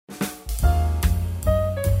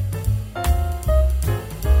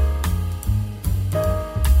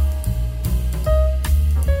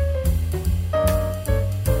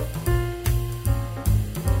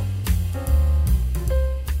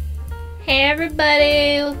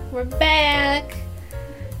everybody, we're back.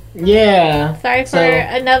 Yeah. Sorry for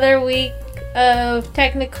another week of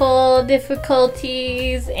technical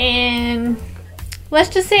difficulties, and let's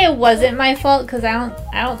just say it wasn't my fault because I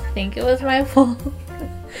don't think it was my fault.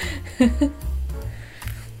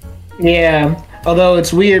 Yeah. Although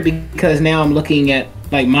it's weird because now I'm looking at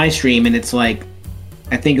like my stream and it's like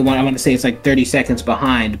I want to say it's like 30 seconds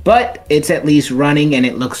behind, but it's at least running and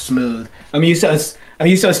it looks smooth. I'm used to us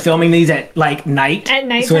filming these at like night. At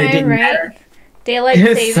nighttime, right? Matter. Daylight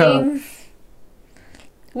savings. So,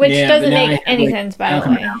 which yeah, doesn't make any sense, by the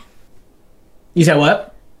way. You said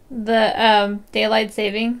what? The daylight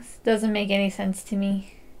savings doesn't make any sense to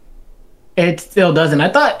me. It still doesn't. I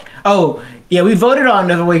thought, we voted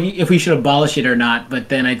on if we should abolish it or not, but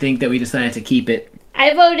then I think that we decided to keep it.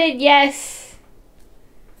 I voted yes.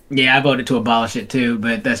 Yeah, I voted to abolish it too,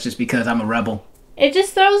 but that's just because I'm a rebel. It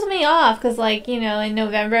just throws me off because, like, in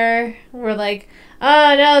November, we're like,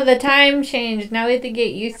 oh no, the time changed. Now we have to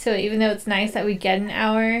get used to it, even though it's nice that we get an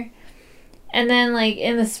hour. And then, like,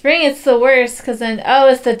 in the spring, it's the worst because then,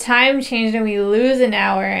 it's the time change and we lose an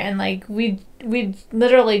hour. And, like, we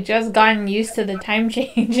literally just gotten used to the time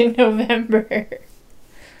change in November.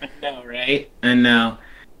 I know, right? I know.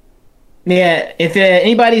 Yeah, if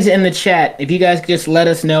anybody's in the chat, if you guys could just let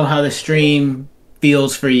us know how the stream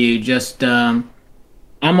feels for you. Just, I'm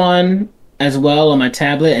on as well on my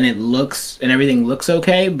tablet and everything looks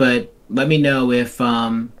okay, but let me know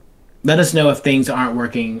let us know if things aren't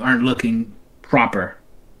looking proper.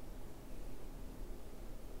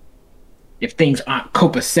 If things aren't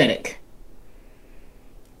copacetic.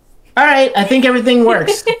 All right, I think everything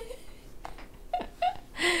works.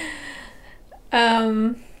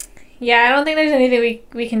 Yeah, I don't think there's anything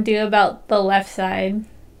we can do about the left side.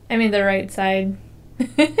 I mean, the right side.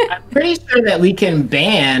 I'm pretty sure that we can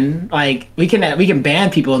ban, we can ban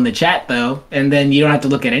people in the chat though, and then you don't have to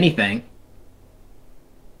look at anything.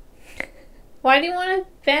 Why do you want to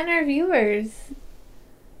ban our viewers?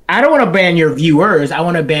 I don't want to ban your viewers. I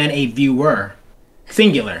want to ban a viewer,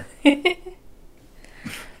 singular.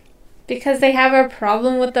 Because they have a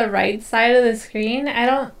problem with the right side of the screen.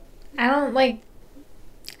 I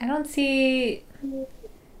don't see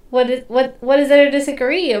what is there to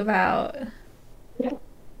disagree about.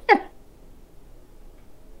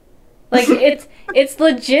 Like, it's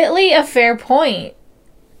legitly a fair point.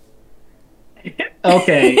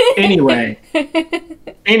 Okay. Anyway.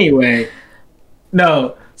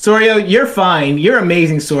 No, Sorio, you're fine. You're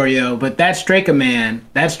amazing, Sorio. But that's Dracoman.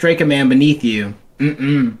 That's Dracoman beneath you.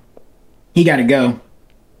 He gotta go.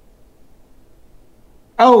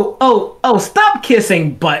 Oh! Stop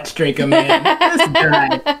kissing butts, Dracoman. This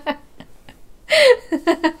guy.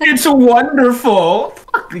 It's wonderful.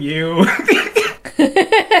 Fuck you.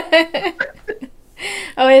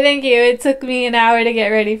 Oh, thank you. It took me an hour to get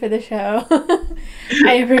ready for the show.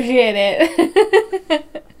 I appreciate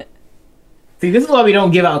it. See, this is why we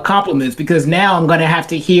don't give out compliments, because now I'm going to have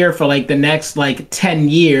to hear for the next 10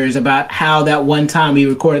 years about how that one time we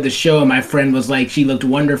recorded the show and my friend was like, she looked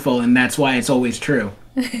wonderful, and that's why it's always true.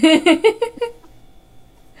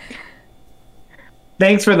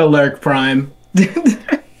 Thanks for the lurk, Prime.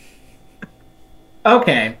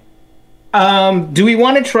 Okay. Do we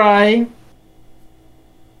want to try...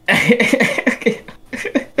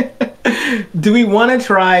 Do we want to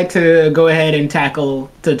try to go ahead and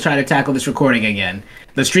tackle this recording again?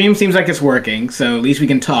 The stream seems like it's working, so at least we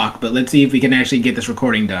can talk, but let's see if we can actually get this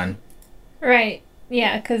recording done. Right.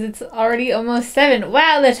 Yeah, because it's already almost 7.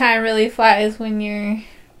 Wow, the time really flies when you're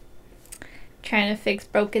trying to fix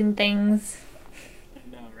broken things. I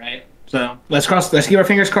know, right? So let's keep our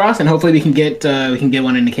fingers crossed, and hopefully we can get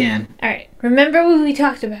one in the can. All right. Remember what we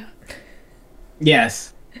talked about.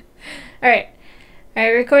 Yes. All right. All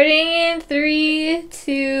right. Recording in 3,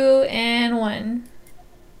 2, and 1.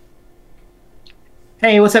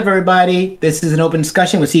 Hey, what's up, everybody? This is an open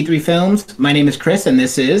discussion with C3 Films. My name is Chris, and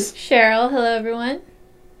this is Cheryl. Hello, everyone.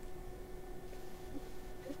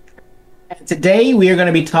 Today we are going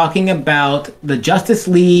to be talking about the Justice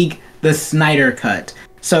League, the Snyder Cut.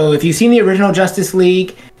 So if you've seen the original Justice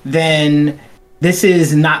League, then this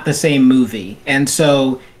is not the same movie. And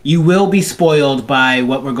so you will be spoiled by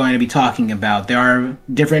what we're going to be talking about. There are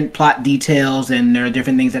different plot details and there are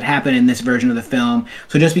different things that happen in this version of the film.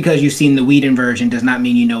 So just because you've seen the Whedon version does not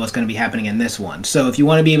mean you know what's going to be happening in this one. So if you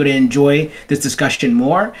want to be able to enjoy this discussion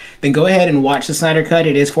more, then go ahead and watch the Snyder Cut.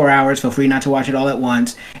 It is 4 hours. Feel free not to watch it all at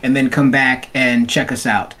once, and then come back and check us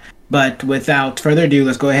out. But without further ado,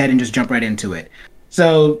 let's go ahead and just jump right into it.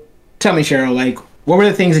 So tell me, Cheryl, what were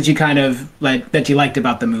the things that you that you liked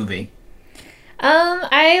about the movie?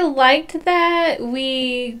 I liked that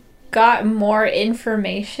we got more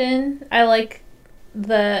information. I like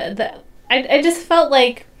I just felt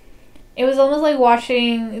like it was almost like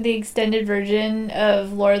watching the extended version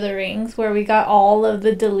of Lord of the Rings where we got all of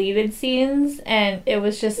the deleted scenes and it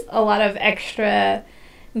was just a lot of extra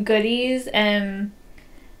goodies and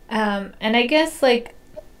I guess like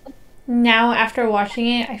now after watching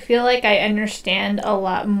it, I feel like I understand a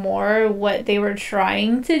lot more what they were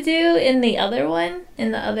trying to do in the other one,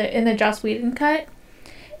 in the Joss Whedon cut.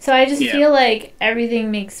 So I just feel like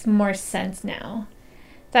everything makes more sense now.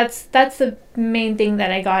 That's the main thing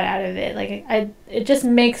that I got out of it. Like it just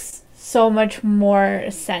makes so much more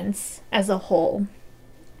sense as a whole.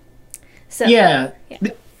 So yeah.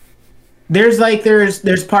 There's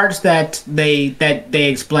parts that they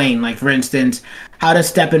explain, like for instance, how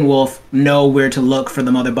does Steppenwolf know where to look for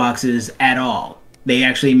the mother boxes at all? They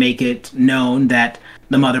actually make it known that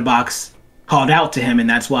the mother box called out to him, and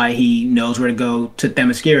that's why he knows where to go to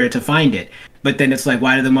Themyscira to find it. But then it's like,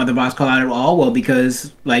 why did the mother box call out at all? Well,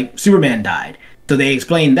 because like Superman died, so they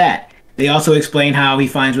explain that. They also explain how he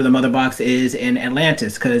finds where the mother box is in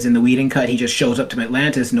Atlantis, because in the Whedon cut he just shows up to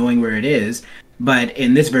Atlantis knowing where it is. But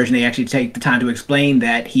in this version, they actually take the time to explain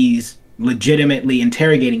that he's legitimately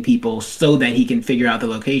interrogating people so that he can figure out the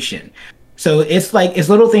location. So it's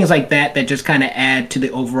little things like that that just kind of add to the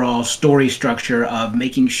overall story structure of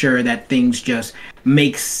making sure that things just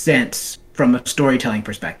make sense from a storytelling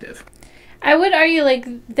perspective. I would argue like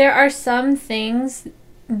there are some things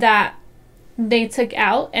that they took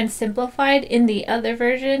out and simplified in the other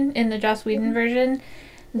version, in the Joss Whedon version,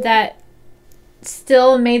 that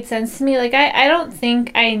still made sense to me. Like I don't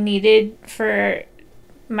think I needed for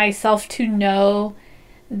myself to know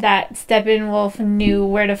that Steppenwolf knew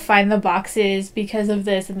where to find the boxes because of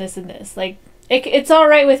this and this and this. Like it's all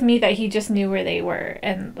right with me that he just knew where they were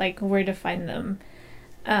and like where to find them.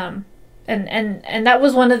 And that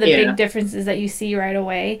was one of the big differences that you see right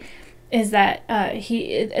away is that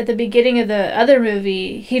he at the beginning of the other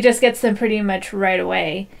movie he just gets them pretty much right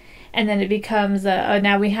away. And then it becomes,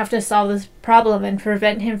 now we have to solve this problem and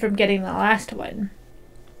prevent him from getting the last one.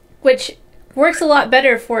 Which works a lot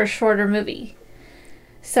better for a shorter movie.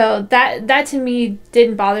 So that to me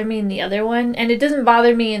didn't bother me in the other one. And it doesn't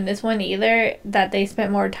bother me in this one either that they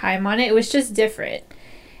spent more time on it. It was just different.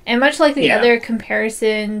 And much like the other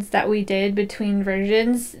comparisons that we did between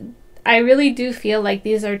versions, I really do feel like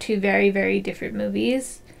these are two very, very different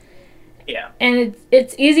movies. Yeah. And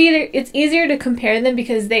it's easier to compare them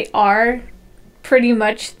because they are pretty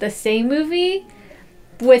much the same movie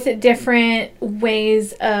with different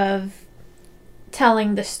ways of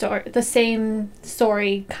telling the story, the same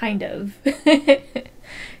story kind of.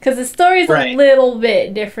 Cuz the story's a little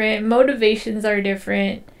bit different, motivations are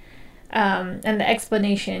different. And the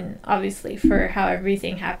explanation obviously for how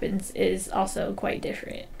everything happens is also quite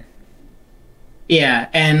different. Yeah,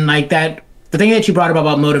 and like that the thing that you brought up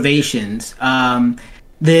about motivations,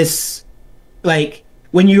 this, like,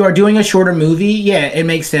 when you are doing a shorter movie, it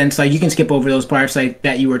makes sense. Like, you can skip over those parts like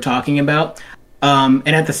that you were talking about. And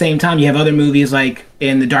at the same time, you have other movies like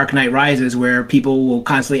in The Dark Knight Rises where people will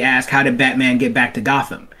constantly ask, how did Batman get back to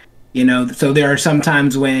Gotham? You know, so there are some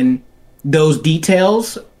times when those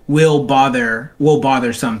details will bother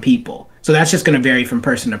some people. So that's just going to vary from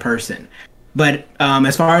person to person. But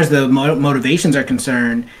as far as the motivations are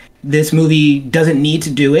concerned, this movie doesn't need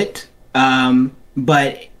to do it,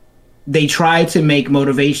 but they try to make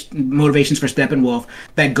motivations for Steppenwolf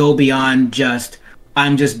that go beyond just,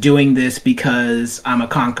 I'm just doing this because I'm a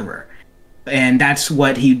conqueror. And that's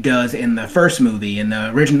what he does in the first movie. In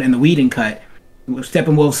the Whedon cut,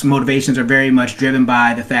 Steppenwolf's motivations are very much driven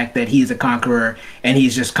by the fact that he's a conqueror and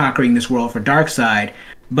he's just conquering this world for Darkseid.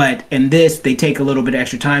 But in this, they take a little bit of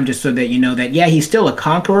extra time just so that you know that, he's still a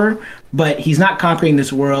conqueror, but he's not conquering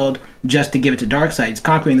this world just to give it to Darkseid. He's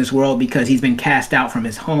conquering this world because he's been cast out from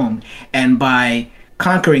his home. And by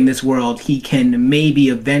conquering this world, he can maybe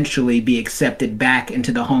eventually be accepted back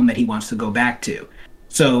into the home that he wants to go back to.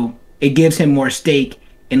 So it gives him more stake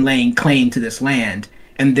in laying claim to this land.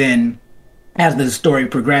 And then as the story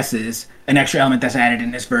progresses, an extra element that's added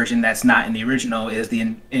in this version that's not in the original is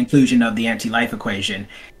the inclusion of the anti-life equation.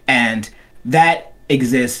 And that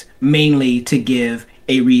exists mainly to give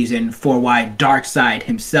a reason for why Darkseid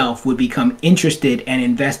himself would become interested and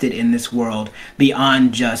invested in this world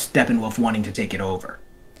beyond just Steppenwolf wanting to take it over.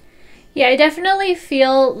 Yeah, I definitely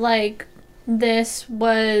feel like this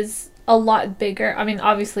was a lot bigger. I mean,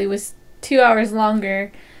 obviously it was 2 hours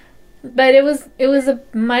longer, but it was a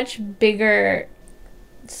much bigger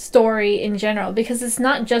story in general because it's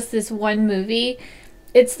not just this one movie.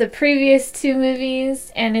 It's the previous two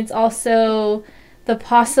movies, and it's also the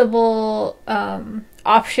possible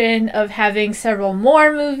option of having several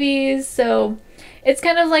more movies. So it's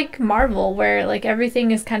kind of like Marvel, where like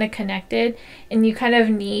everything is kind of connected, and you kind of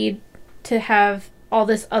need to have all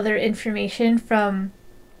this other information from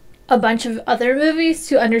a bunch of other movies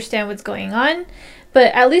to understand what's going on.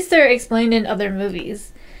 But at least they're explained in other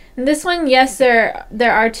movies. And this one, yes, there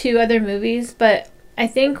are two other movies, but I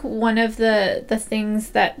think one of the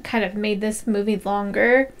things that kind of made this movie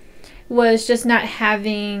longer was just not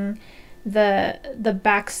having the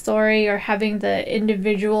backstory or having the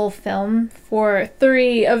individual film for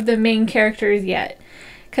three of the main characters yet.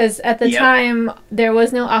 Because at the time, there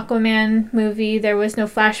was no Aquaman movie, there was no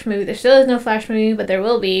Flash movie. There still is no Flash movie, but there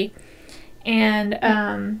will be.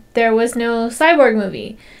 And there was no Cyborg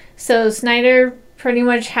movie. So Snyder pretty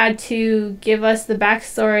much had to give us the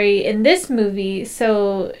backstory in this movie.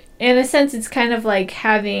 So in a sense, it's kind of like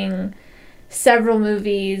having several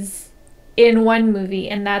movies in one movie,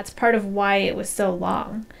 and that's part of why it was so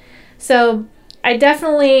long. So I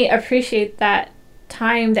definitely appreciate that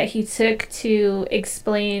time that he took to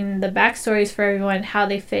explain the backstories for everyone, how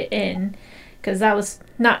they fit in, because that was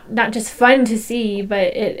not just fun to see,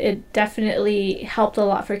 but it definitely helped a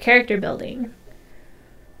lot for character building.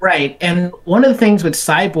 Right. And one of the things with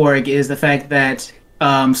Cyborg is the fact that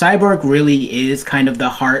Cyborg really is kind of the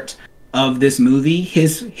heart of this movie.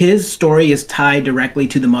 His story is tied directly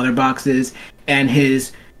to the mother boxes, and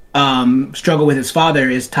his struggle with his father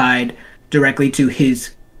is tied directly to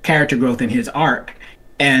his character growth and his arc.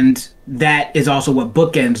 And that is also what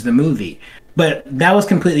bookends the movie. But that was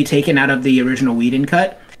completely taken out of the original Whedon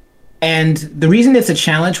cut. And the reason it's a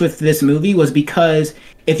challenge with this movie was because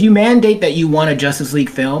if you mandate that you want a Justice League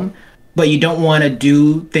film, but you don't want to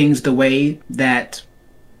do things the way that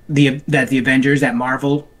the Avengers, that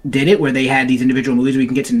Marvel did it, where they had these individual movies where you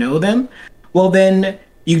can get to know them, well then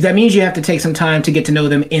that means you have to take some time to get to know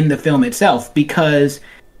them in the film itself. Because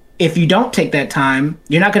if you don't take that time,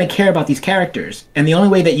 you're not going to care about these characters. And the only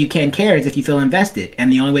way that you can care is if you feel invested.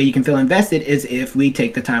 And the only way you can feel invested is if we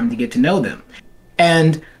take the time to get to know them.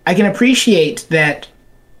 And I can appreciate that.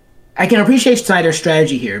 I can appreciate Snyder's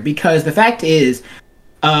strategy here, because the fact is,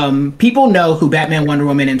 people know who Batman, Wonder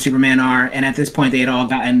Woman, and Superman are, and at this point they had all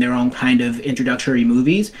gotten their own kind of introductory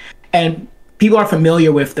movies, and people are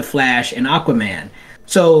familiar with The Flash and Aquaman.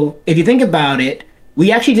 So if you think about it,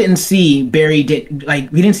 we actually didn't see Barry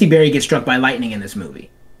get struck by lightning in this movie.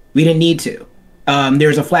 We didn't need to.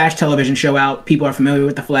 There's a Flash television show out. People are familiar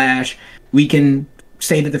with The Flash. We can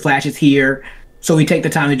say that The Flash is here. So we take the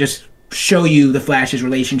time to just show you the Flash's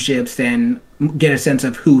relationships and get a sense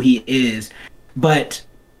of who he is. But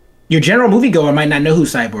your general moviegoer might not know who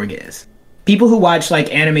Cyborg is. People who watch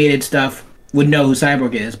like animated stuff would know who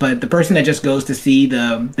Cyborg is, but the person that just goes to see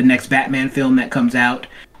the next Batman film that comes out,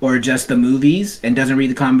 or just the movies, and doesn't read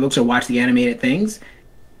the comic books or watch the animated things,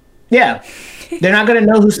 yeah, they're not going to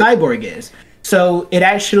know who Cyborg is. So it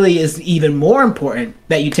actually is even more important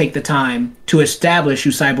that you take the time to establish who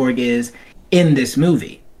Cyborg is in this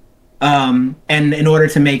movie. And in order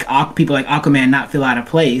to make people like Aquaman not feel out of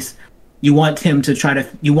place, you want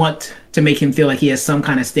to make him feel like he has some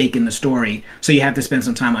kind of stake in the story. So you have to spend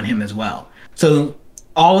some time on him as well. So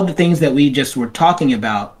all of the things that we just were talking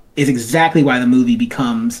about is exactly why the movie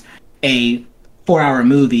becomes a 4-hour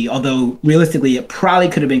movie. Although realistically, it probably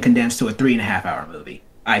could have been condensed to a 3.5-hour movie,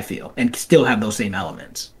 I feel, and still have those same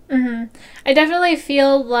elements. Mm-hmm. I definitely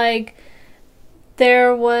feel like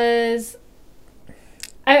there was.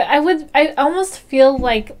 I almost feel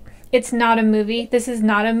like it's not a movie. This is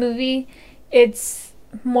not a movie. It's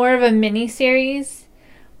more of a mini series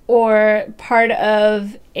or part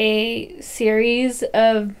of a series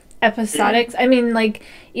of episodics. I mean, like,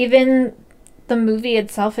 even the movie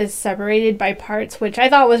itself is separated by parts, which I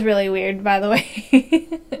thought was really weird, by the way.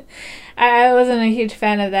 I wasn't a huge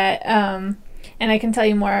fan of that. And I can tell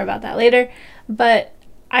you more about that later. But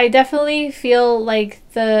I definitely feel like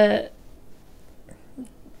the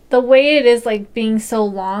way it is, like, being so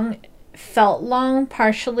long felt long,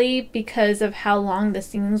 partially because of how long the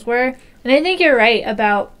scenes were. And I think you're right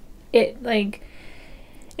about it. Like,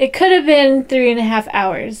 it could have been 3.5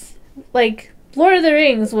 hours. Like, Lord of the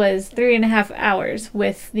Rings was 3.5 hours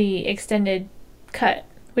with the extended cut,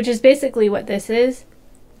 which is basically what this is.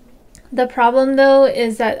 The problem, though,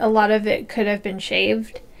 is that a lot of it could have been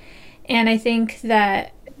shaved. And I think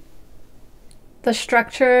that the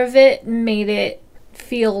structure of it made it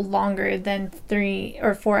feel longer than 3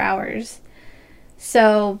 or 4 hours.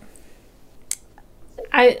 So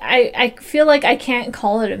I feel like I can't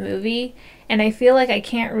call it a movie, and I feel like I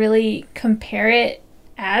can't really compare it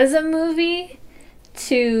as a movie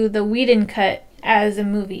to the Whedon cut as a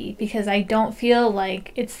movie, because I don't feel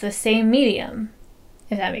like it's the same medium.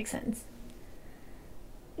 if that makes sense.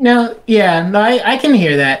 No, yeah, no, I can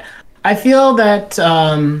hear that. I feel that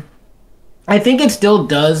I think it still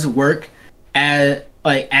does work as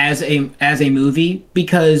as a movie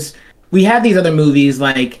because we have these other movies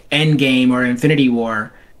like Endgame or Infinity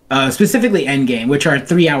War, specifically Endgame, which are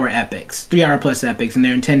 3 hour epics, 3 hour plus epics, and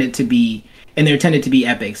they're intended to be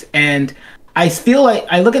epics. And I feel like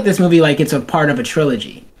I look at this movie like it's a part of a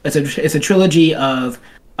trilogy. It's a trilogy of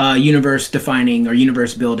universe defining or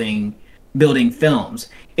universe building films.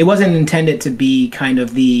 It wasn't intended to be kind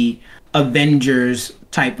of the Avengers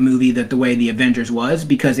type movie that the way the Avengers was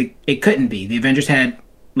because it couldn't be. The Avengers had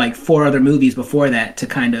like 4 other movies before that to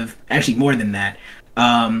kind of actually more than that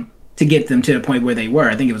to get them to the point where they were.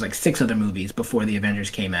 I think it was like 6 other movies before the Avengers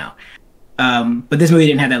came out. But this movie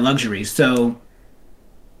didn't have that luxury. So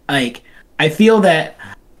like I feel that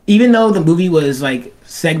even though the movie was like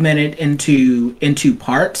segmented into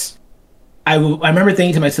parts, I remember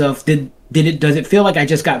thinking to myself, does it feel like I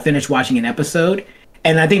just got finished watching an episode?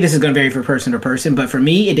 And I think this is going to vary from person to person, but for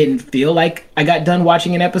me, it didn't feel like I got done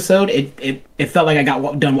watching an episode. It felt like I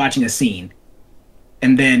got done watching a scene,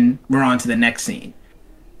 and then we're on to the next scene.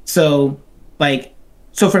 So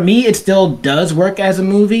for me, it still does work as a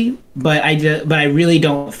movie, but I really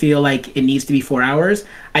don't feel like it needs to be 4 hours.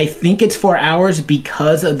 I think it's 4 hours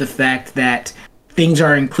because of the fact that things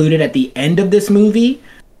are included at the end of this movie,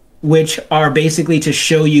 which are basically to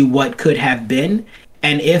show you what could have been.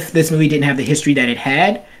 And if this movie didn't have the history that it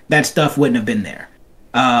had, that stuff wouldn't have been there.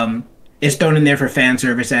 It's thrown in there for fan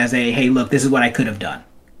service as a, hey, look, this is what I could have done.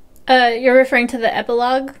 You're referring to the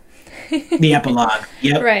epilogue? The epilogue,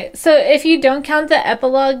 yep. Right. So if you don't count the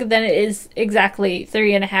epilogue, then it is exactly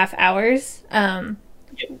 3.5 hours.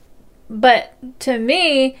 Yep. But to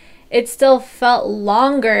me, it still felt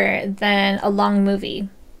longer than a long movie.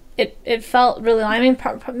 It felt really long. I mean,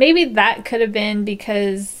 maybe that could have been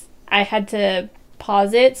because I had to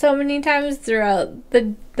pause it so many times throughout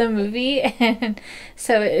the movie, and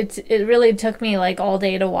so it really took me like all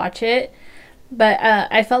day to watch it. But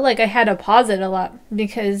I felt like I had to pause it a lot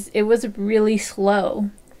because it was really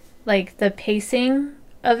slow. Like the pacing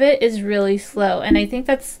of it is really slow, and I think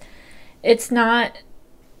it's not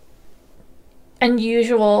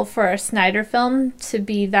unusual for a Snyder film to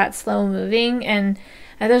be that slow moving, and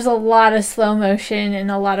there's a lot of slow motion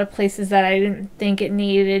in a lot of places that I didn't think it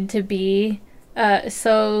needed to be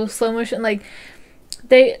so slow motion. Like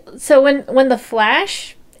when the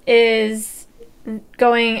Flash is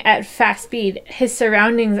going at fast speed, his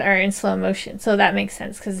surroundings are in slow motion, so that makes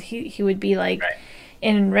sense because he would be like right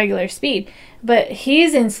in regular speed, but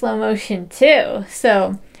he's in slow motion too,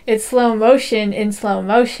 so it's slow motion in slow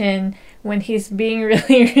motion when he's being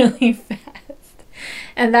really really fast.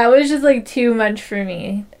 And that was just like too much for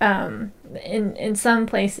me in some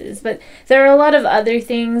places. But there were a lot of other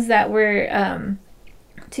things that were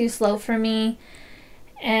too slow for me.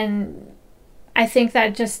 And I think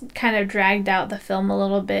that just kind of dragged out the film a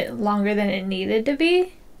little bit longer than it needed to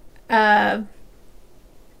be. How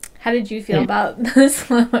did you feel about the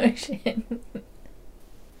slow motion?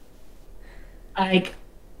 I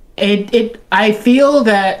feel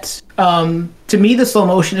that to me the slow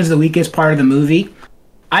motion is the weakest part of the movie.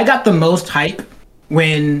 I got the most hype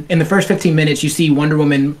when in the first 15 minutes you see Wonder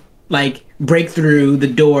Woman like break through the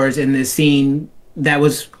doors in this scene that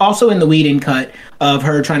was also in the Whedon cut of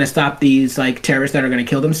her trying to stop these like terrorists that are going to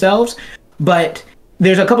kill themselves. But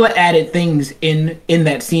there's a couple of added things in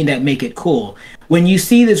that scene that make it cool. When you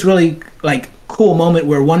see this really like cool moment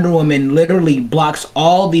where Wonder Woman literally blocks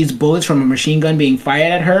all these bullets from a machine gun being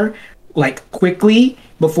fired at her like quickly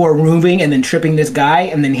before moving and then tripping this guy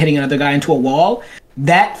and then hitting another guy into a wall,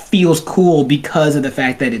 that feels cool because of the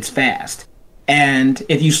fact that it's fast. And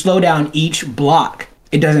if you slow down each block,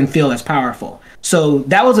 it doesn't feel as powerful. So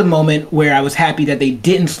that was a moment where I was happy that they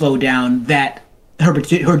didn't slow down that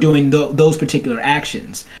her doing those particular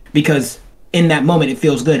actions, because in that moment it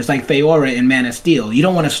feels good. It's like Feora in Man of Steel. You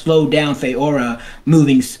don't want to slow down Feora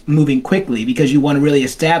moving quickly because you want to really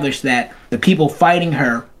establish that the people fighting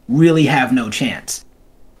her really have no chance.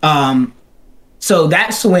 So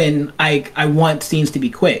that's when I want scenes to be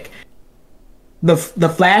quick. The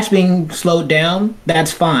Flash being slowed down,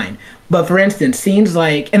 that's fine. But for instance, scenes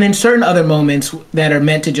like, and then certain other moments that are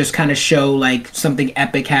meant to just kind of show like something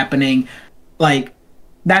epic happening, like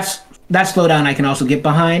that slowdown I can also get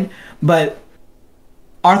behind. But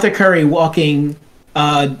Arthur Curry walking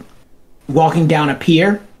down a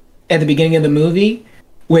pier at the beginning of the movie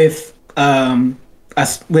with a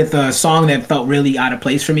song that felt really out of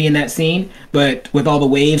place for me in that scene, but with all the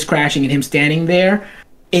waves crashing and him standing there,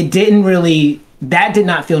 that did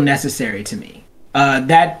not feel necessary to me.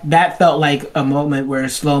 That felt like a moment where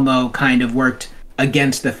slow mo kind of worked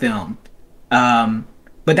against the film.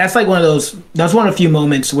 But that's like one of those. That's one of a few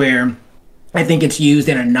moments where I think it's used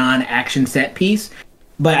in a non-action set piece.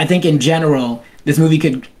 But I think in general, this movie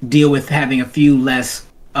could deal with having a few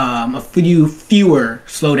fewer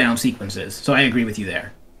slowdown sequences. So I agree with you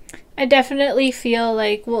there. I definitely feel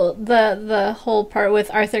like, well, the whole part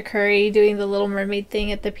with Arthur Curry doing the Little Mermaid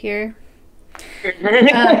thing at the pier.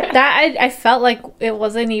 That I felt like it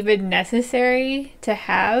wasn't even necessary to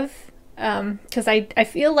have, because I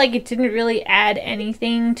feel like it didn't really add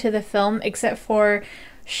anything to the film except for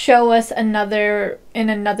show us another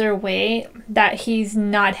way that he's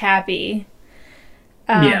not happy.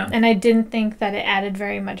 Yeah. And I didn't think that it added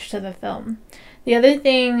very much to the film. The other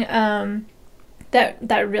thing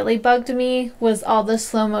that really bugged me was all the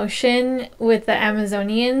slow motion with the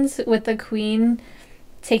Amazonians, with the queen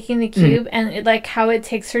taking the cube, and like how it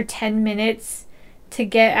takes her 10 minutes to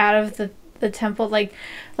get out of the temple. Like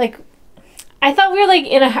I thought we were like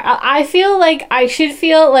I feel like I should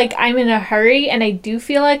feel like I'm in a hurry, and I do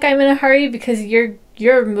feel like I'm in a hurry because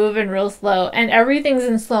you're moving real slow and everything's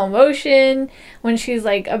in slow motion when she's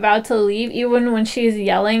like about to leave, even when she's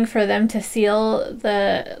yelling for them to seal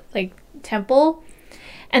the like temple.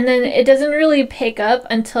 And then it doesn't really pick up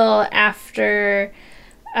until after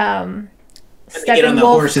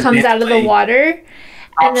Steppenwolf comes out of the water.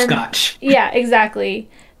 And then, Scotch. Yeah, exactly.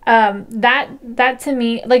 That to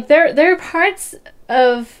me, like there are parts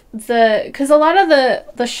of because a lot of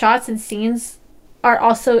the shots and scenes are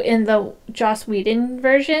also in the Joss Whedon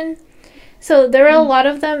version. So there are a lot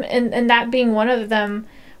of them, and that being one of them,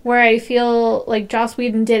 where I feel like Joss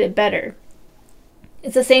Whedon did it better.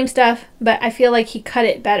 It's the same stuff, but I feel like he cut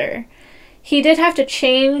it better. He did have to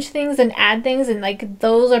change things and add things, and like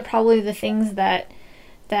those are probably the things that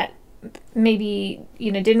maybe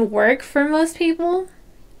didn't work for most people,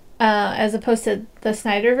 as opposed to the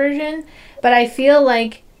Snyder version. But I feel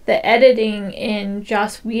like the editing in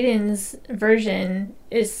Joss Whedon's version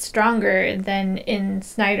is stronger than in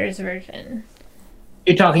Snyder's version.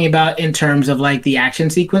 You're talking about in terms of like the action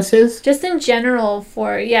sequences? Just in general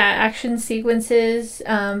for, action sequences,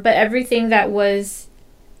 but everything that was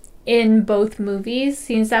in both movies,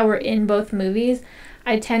 scenes that were in both movies,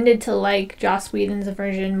 I tended to like Joss Whedon's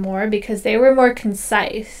version more because they were more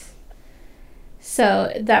concise.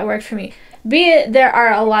 So that worked for me. Be it there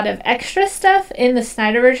are a lot of extra stuff in the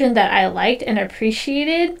Snyder version that I liked and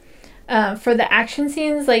appreciated. For the action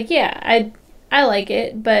scenes, like, I like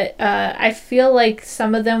it, but I feel like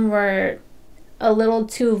some of them were a little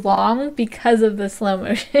too long because of the slow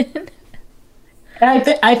motion.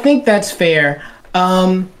 I think that's fair.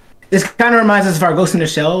 This kind of reminds us of our Ghost in the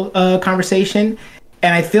Shell conversation,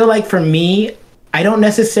 and I feel like for me, I don't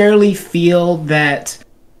necessarily feel that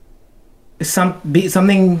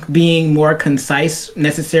something being more concise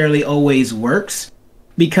necessarily always works,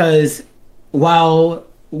 because while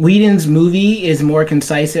Whedon's movie is more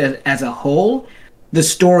concise as a whole, the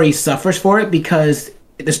story suffers for it because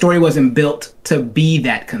the story wasn't built to be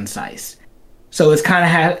that concise. So it kind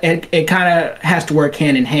of has to work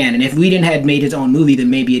hand in hand. And if Whedon had made his own movie, then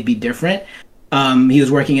maybe it'd be different. He was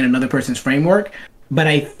working in another person's framework. But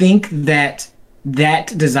I think that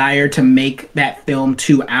desire to make that film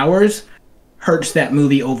 2 hours hurts that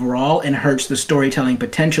movie overall and hurts the storytelling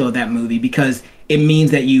potential of that movie, because it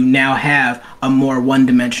means that you now have a more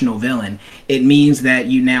one-dimensional villain. It means that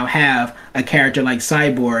you now have a character like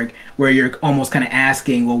Cyborg where you're almost kind of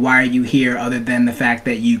asking, well, why are you here other than the fact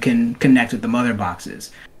that you can connect with the mother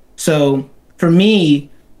boxes? So for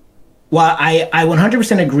me, while I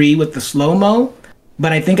 100% agree with the slow-mo,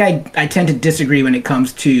 but I think I tend to disagree when it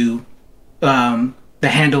comes to the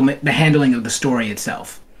handling of the story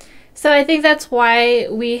itself. So I think that's why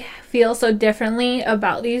we feel so differently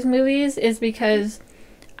about these movies, is because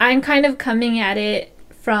I'm kind of coming at it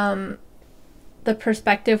from the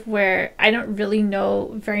perspective where I don't really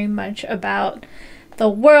know very much about the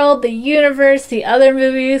world, the universe, the other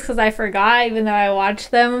movies, because I forgot, even though I watched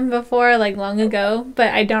them before, like long ago,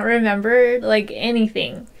 but I don't remember like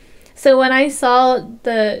anything. So when I saw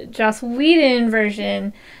the Joss Whedon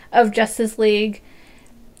version of Justice League,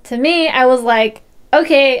 to me, I was like,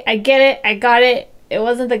 okay, I get it, I got it. It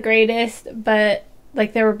wasn't the greatest, but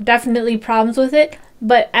like there were definitely problems with it.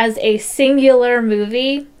 But as a singular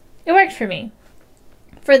movie, it worked for me.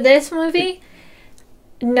 For this movie,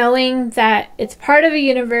 knowing that it's part of a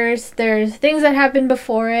universe, there's things that happen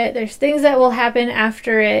before it, there's things that will happen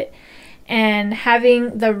after it, and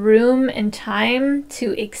having the room and time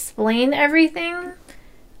to explain everything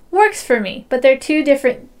works for me. But they're two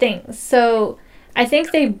different things. So I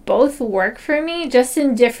think they both work for me just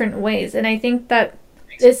in different ways. And I think that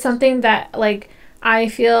is something that, like, I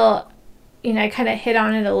feel, I kind of hit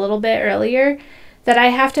on it a little bit earlier, that I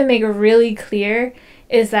have to make really clear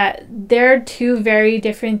is that they're two very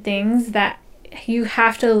different things that you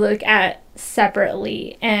have to look at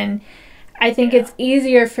separately. And I think it's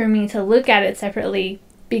easier for me to look at it separately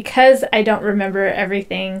because I don't remember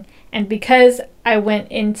everything and because I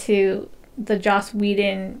went into the Joss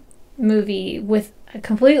Whedon movie with a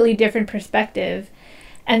completely different perspective.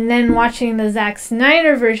 And then watching the Zack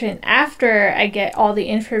Snyder version after I get all the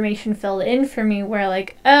information filled in for me where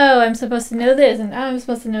like, oh, I'm supposed to know this and oh, I'm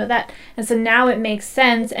supposed to know that. And so now it makes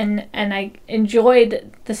sense and I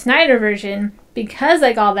enjoyed the Snyder version because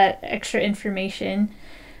I got that extra information.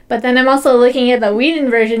 But then I'm also looking at the Whedon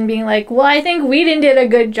version being like, well, I think Whedon did a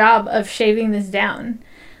good job of shaving this down.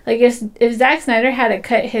 Like, if Zack Snyder had to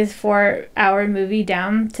cut his 4-hour movie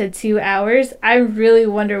down to 2 hours, I really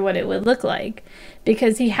wonder what it would look like.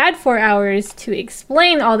 Because he had 4 hours to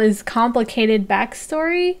explain all this complicated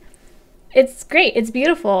backstory. It's great. It's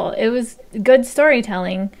beautiful. It was good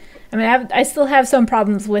storytelling. I mean, I still have some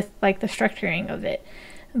problems with, like, the structuring of it.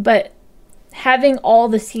 But having all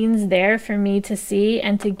the scenes there for me to see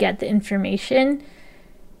and to get the information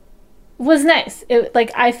was nice.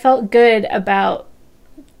 I felt good about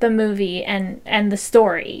the movie and the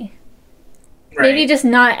story. Right. Maybe just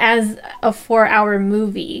not as a 4-hour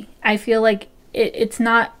movie. I feel like it's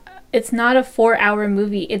not a 4-hour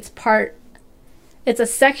movie. It's a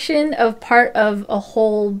section of part of a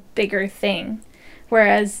whole bigger thing.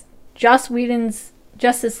 Whereas Joss Whedon's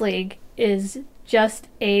Justice League is just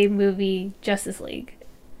a movie Justice League.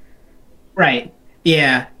 Right.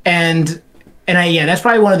 Yeah. And that's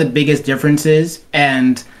probably one of the biggest differences.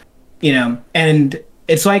 And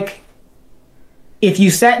it's like if you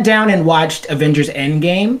sat down and watched Avengers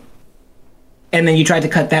Endgame and then you tried to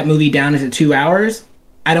cut that movie down into 2 hours,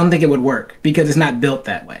 I don't think it would work because it's not built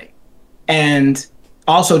that way. And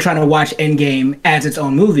also trying to watch Endgame as its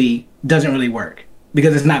own movie doesn't really work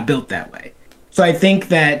because it's not built that way. So I think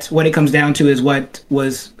that what it comes down to is what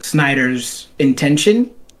was Snyder's intention.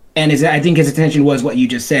 And I think his intention was what you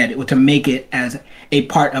just said, to make it as a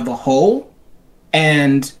part of a whole.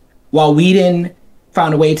 And while Whedon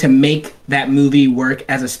found a way to make that movie work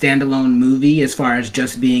as a standalone movie as far as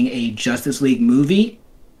just being a Justice League movie,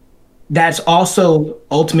 that's also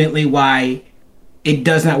ultimately why it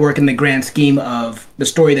does not work in the grand scheme of the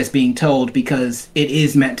story that's being told, because it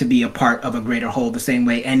is meant to be a part of a greater whole, the same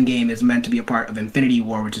way Endgame is meant to be a part of Infinity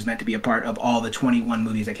War, which is meant to be a part of all the 21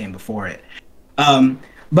 movies that came before it.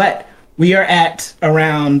 But we are at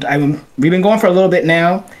around, we've been going for a little bit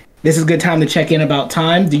now. This is a good time to check in about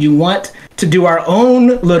time. Do you want to do our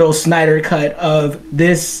own little Snyder cut of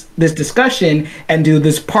this discussion and do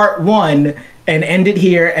this part 1 and end it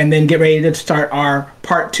here and then get ready to start our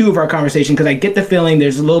part 2 of our conversation? Because I get the feeling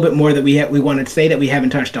there's a little bit more that we wanted to say that we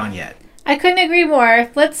haven't touched on yet. I couldn't agree more.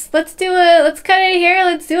 Let's cut it here.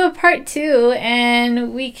 Let's do a part 2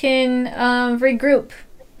 and we can regroup.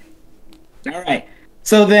 All right.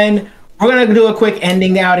 So then we're going to do a quick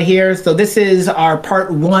ending out of here. So this is our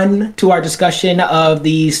part 1 to our discussion of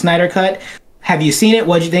the Snyder Cut. Have you seen it?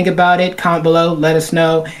 What did you think about it? Comment below. Let us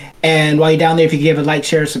know. And while you're down there, if you can give a like,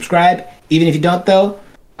 share, subscribe. Even if you don't, though,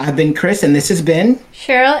 I've been Chris, and this has been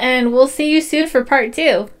Cheryl, and we'll see you soon for part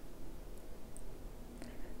 2.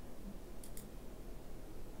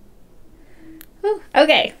 Whew.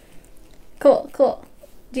 Okay. Cool.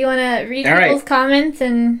 Do you want to read people's comments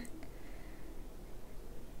and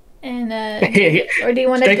or do you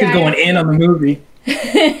want to? Jake is going in on the movie.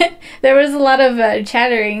 There was a lot of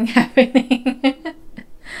chattering happening.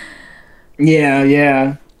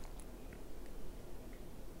 Yeah.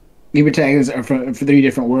 Gamer tags are for 3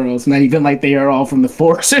 different worlds, not even like they are all from the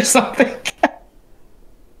Force or something.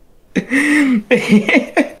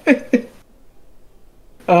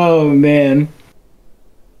 Oh man.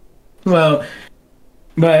 Well,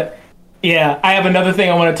 but yeah, I have another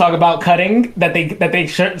thing I want to talk about cutting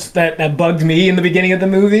that bugged me in the beginning of the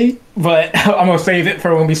movie, but I'm gonna save it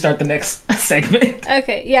for when we start the next segment.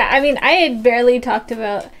 Okay, yeah. I mean, I had barely talked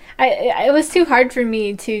about. It was too hard for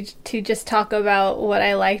me to just talk about what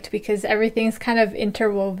I liked because everything's kind of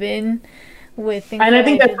interwoven with things. And I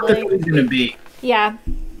think that's what it's gonna be. Yeah.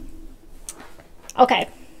 Okay.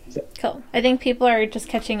 Cool. I think people are just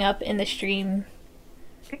catching up in the stream.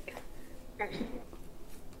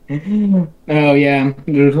 Oh yeah,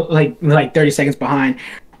 like 30 seconds behind.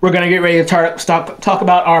 We're gonna get ready to talk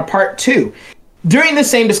about our part 2 during the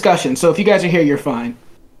same discussion. So if you guys are here, you're fine.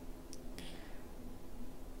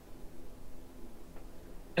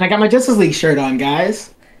 And I got my Justice League shirt on,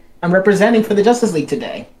 guys. I'm representing for the Justice League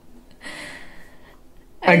today.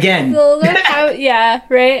 Again. Yeah,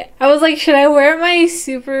 right? I was like, should I wear my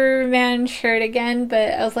Superman shirt again?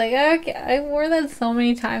 But I was like, okay, I wore that so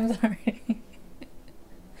many times already.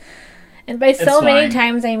 And by so many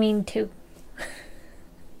times, I mean 2.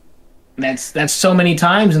 That's so many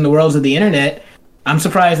times in the worlds of the internet. I'm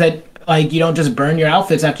surprised that like you don't just burn your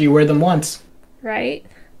outfits after you wear them once. Right?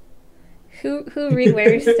 Who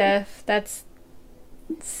rewears stuff? That's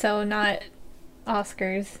so not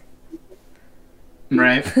Oscars.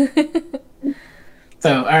 Right.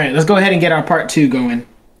 So, all right, let's go ahead and get our part 2 going.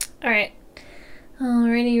 All right.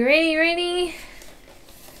 Ready.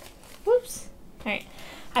 Whoops. All right.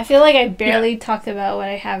 I feel like I barely talked about what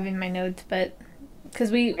I have in my notes, but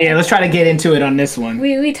because yeah, let's try to get into it on this one.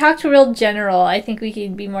 We talked real general. I think we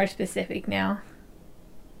can be more specific now.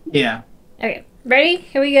 Yeah. Okay. Ready?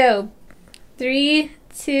 Here we go. 3,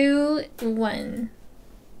 2, 1.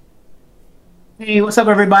 Hey, what's up,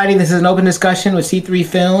 everybody? This is an open discussion with C3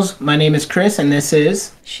 Films. My name is Chris, and this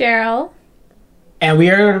is Cheryl. And we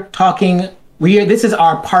are talking. This is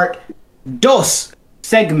our part 2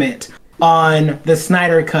 segment on the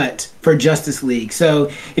Snyder Cut for Justice League. So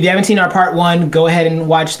if you haven't seen our part 1, go ahead and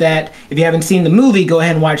watch that. If you haven't seen the movie, go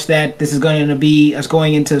ahead and watch that. This is going to be us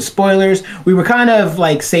going into spoilers. We were kind of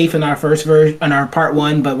like safe in our first version, on our part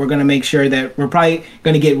 1, but we're going to make sure that we're probably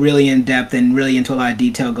going to get really in depth and really into a lot of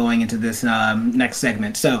detail going into this next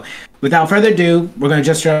segment. So without further ado, we're going to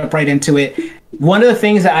just jump right into it. One of the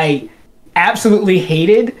things that I absolutely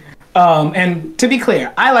hated, and to be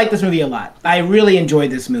clear, I like this movie a lot. I really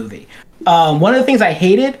enjoyed this movie. One of the things I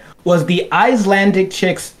hated was the Icelandic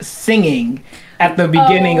chicks singing at the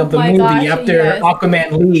beginning of the movie after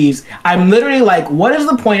Aquaman leaves. I'm literally like, what is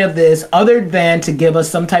the point of this other than to give us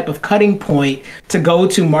some type of cutting point to go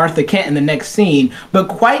to Martha Kent in the next scene? But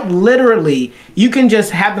quite literally, you can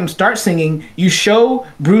just have them start singing, you show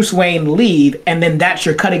Bruce Wayne leave, and then that's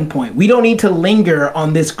your cutting point. We don't need to linger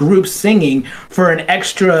on this group singing for an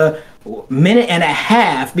extra minute and a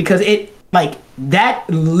half because it, like, that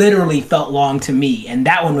literally felt long to me, and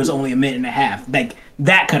that one was only a minute and a half. Like,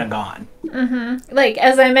 that could have gone. Mm-hmm. Like,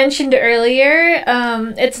 as I mentioned earlier,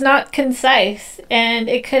 it's not concise, and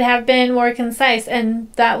it could have been more concise,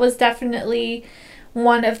 and that was definitely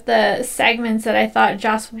one of the segments that I thought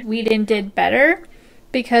Joss Whedon did better,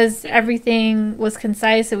 because everything was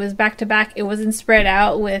concise, it was back-to-back, it wasn't spread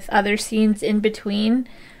out with other scenes in between,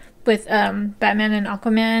 with Batman and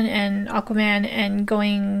Aquaman and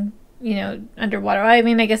going, you know, underwater. I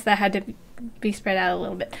mean, I guess that had to be spread out a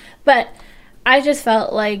little bit. But I just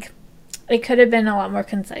felt like it could have been a lot more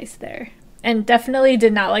concise there. And definitely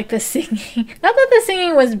did not like the singing. Not that the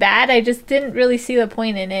singing was bad, I just didn't really see the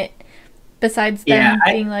point in it. Besides them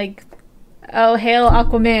being like, oh, hail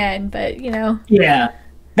Aquaman, but, you know. Yeah.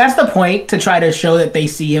 That's the point, to try to show that they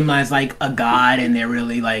see him as like a god and they're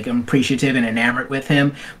really like appreciative and enamored with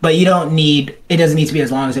him. But it doesn't need to be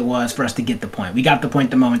as long as it was for us to get the point. We got the point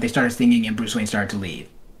the moment they started singing and Bruce Wayne started to leave.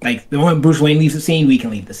 Like, the moment Bruce Wayne leaves the scene, we can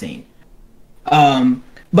leave the scene.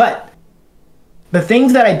 But the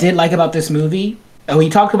things that I did like about this movie, we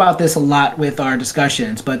talked about this a lot with our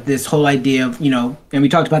discussions, but this whole idea of, you know, and we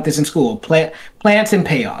talked about this in school, plants and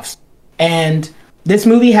payoffs. And this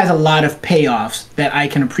movie has a lot of payoffs that I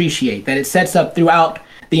can appreciate, that it sets up throughout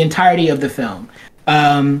the entirety of the film.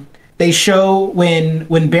 They show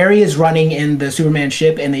when Barry is running in the Superman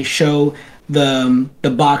ship and they show the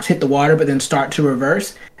box hit the water but then start to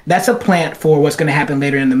reverse. That's a plant for what's going to happen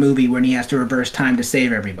later in the movie when he has to reverse time to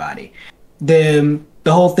save everybody. The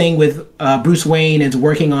whole thing with Bruce Wayne is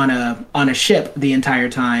working on a ship the entire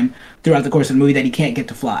time throughout the course of the movie that he can't get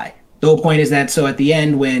to fly. The whole point is that so at the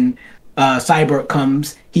end when Cyborg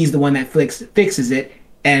comes, he's the one that fixes it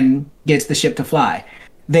and gets the ship to fly.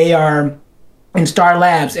 They are in Star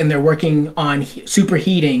Labs and they're working on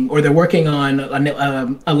superheating, or they're working on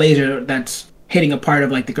a laser that's hitting a part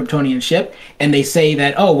of like the Kryptonian ship, and they say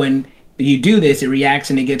that, oh, when you do this, it reacts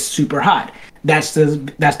and it gets super hot. That's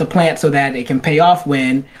the plant so that it can pay off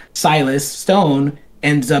when Silas Stone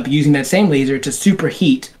ends up using that same laser to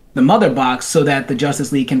superheat the mother box so that the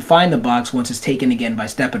Justice League can find the box once it's taken again by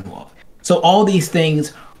Steppenwolf. So all these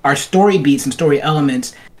things are story beats and story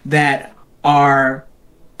elements that are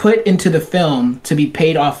put into the film to be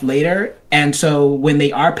paid off later. And so when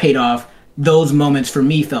they are paid off, those moments for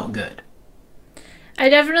me felt good. I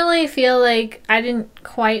definitely feel like I didn't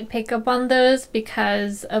quite pick up on those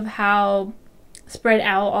because of how spread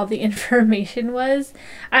out all the information was.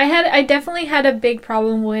 I definitely had a big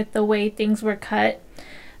problem with the way things were cut.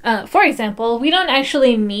 For example, we don't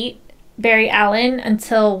actually meet Barry Allen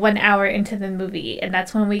until 1 hour into the movie, and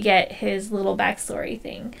that's when we get his little backstory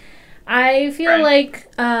thing. I feel Right. like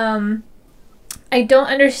I don't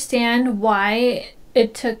understand why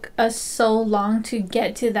it took us so long to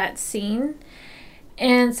get to that scene.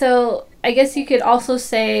 And so I guess you could also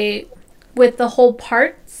say with the whole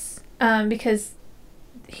parts, because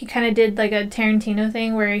he kind of did like a Tarantino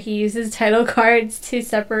thing where he uses title cards to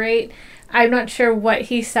separate. I'm not sure what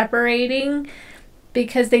he's separating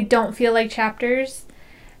because they don't feel like chapters.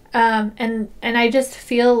 And I just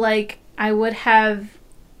feel like I would have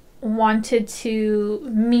wanted to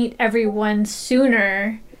meet everyone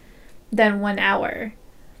sooner than 1 hour.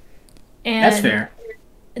 And That's fair.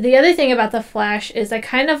 the other thing about the Flash is I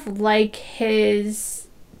kind of like his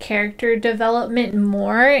character development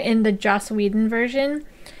more in the Joss Whedon version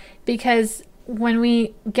because when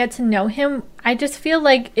we get to know him, I just feel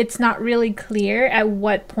like it's not really clear at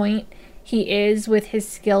what point he is with his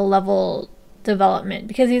skill level development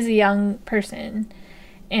because he's a young person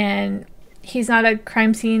and he's not a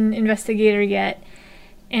crime scene investigator yet.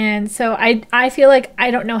 And so I feel like I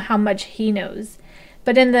don't know how much he knows.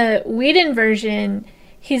 But in the Whedon version,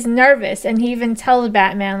 he's nervous and he even tells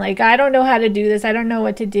Batman like I don't know how to do this, I don't know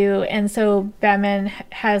what to do. And so Batman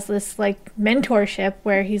has this like mentorship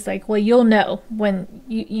where he's like, well, you'll know when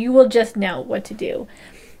you will just know what to do.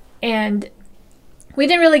 And we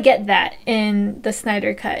didn't really get that in the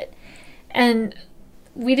Snyder cut, and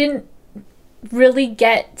we didn't really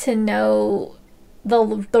get to know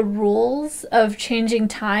the rules of changing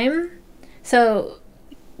time. So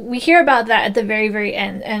we hear about that at the very, very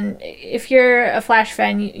end. And if you're a Flash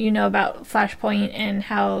fan, you know about Flashpoint and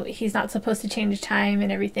how he's not supposed to change time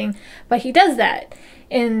and everything. But he does that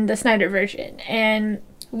in the Snyder version. And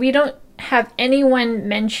we don't have anyone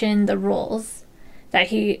mention the rules that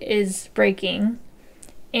he is breaking.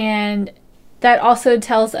 And that also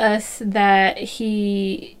tells us that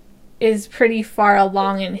he is pretty far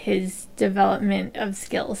along in his development of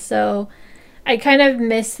skills. So I kind of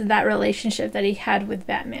miss that relationship that he had with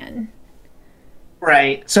Batman.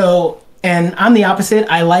 Right. So, and I'm the opposite.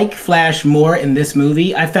 I like Flash more in this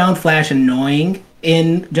movie. I found Flash annoying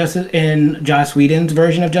in Joss Whedon's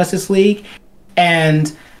version of Justice League,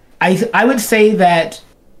 and I would say that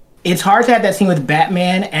it's hard to have that scene with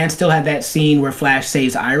Batman and still have that scene where Flash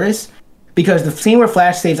saves Iris, because the scene where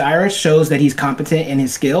Flash saves Iris shows that he's competent in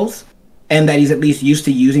his skills and that he's at least used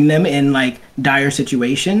to using them in like dire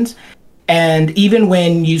situations. And even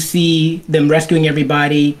when you see them rescuing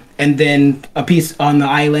everybody and then a piece on the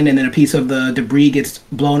island and then a piece of the debris gets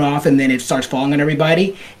blown off and then it starts falling on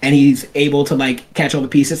everybody and he's able to like catch all the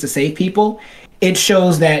pieces to save people, it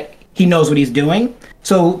shows that he knows what he's doing.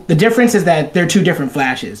 So the difference is that they're two different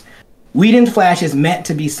Flashes. Whedon's Flash is meant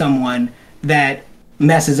to be someone that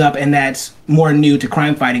messes up and that's more new to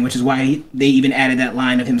crime fighting, which is why they even added that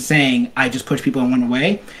line of him saying, I just push people and run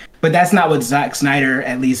away. But that's not what Zack Snyder,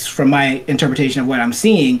 at least from my interpretation of what I'm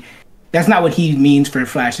seeing, that's not what he means for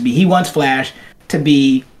Flash to be. He wants Flash to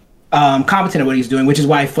be competent at what he's doing, which is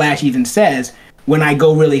why Flash even says, when I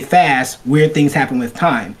go really fast, weird things happen with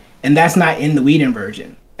time. And that's not in the Whedon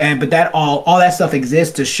version. But that all that stuff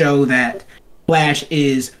exists to show that Flash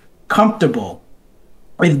is comfortable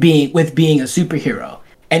with being a superhero.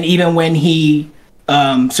 And even when he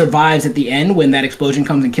survives at the end, when that explosion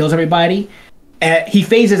comes and kills everybody, he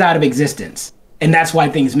phases out of existence, and that's why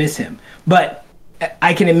things miss him. But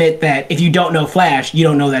I can admit that if you don't know Flash, you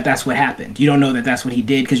don't know that that's what happened. You don't know that that's what he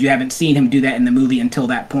did because you haven't seen him do that in the movie until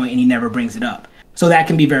that point, and he never brings it up. So that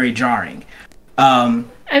can be very jarring. I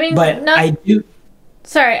mean, but not, I do.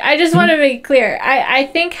 Sorry, I just want to make clear. I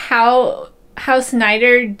think how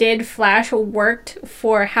Snyder did Flash worked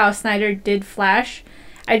for how Snyder did Flash.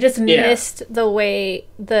 I just missed the way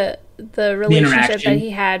the relationship that he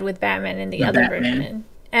had with Batman in the other version,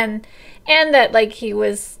 and that like he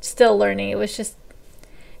was still learning. It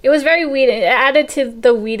was very Whedon. It added to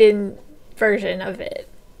the Whedon version of it.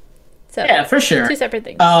 So Yeah, for sure. two separate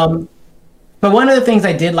things. But one of the things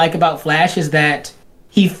I did like about Flash is that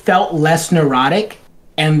he felt less neurotic,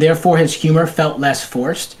 and therefore his humor felt less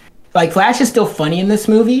forced. Like, Flash is still funny in this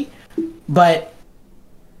movie, but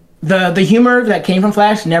the humor that came from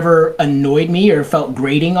Flash never annoyed me or felt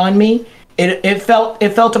grating on me. It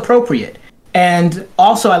felt appropriate. And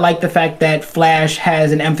also I like the fact that Flash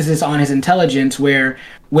has an emphasis on his intelligence, where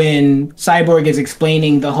when Cyborg is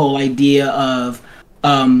explaining the whole idea of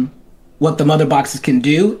what the mother boxes can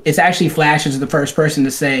do, it's actually Flash is the first person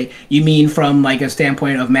to say, you mean from like a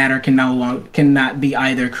standpoint of matter cannot be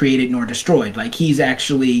either created nor destroyed. Like, he's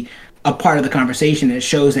actually a part of the conversation. It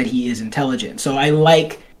shows that he is intelligent. So I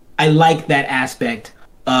like that aspect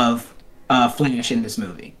of Flash in this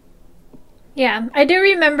movie. Yeah, I do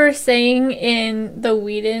remember saying in the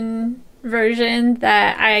Whedon version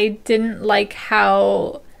that I didn't like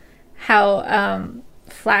how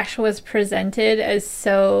Flash was presented as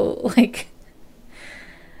so like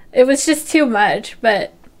it was just too much.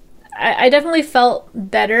 But I definitely felt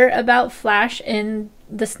better about Flash in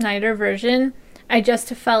the Snyder version. I just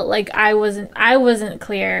felt like I wasn't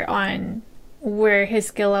clear on where his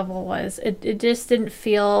skill level was. It just didn't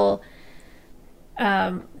feel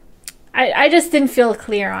I just didn't feel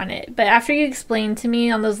clear on it. But after you explained to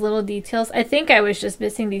me on those little details, I think I was just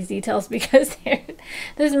missing these details because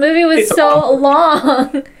this movie was so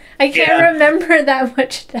long. I can't remember that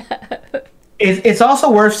much stuff. It's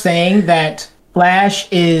also worth saying that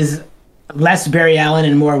Flash is less Barry Allen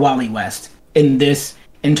and more Wally West in this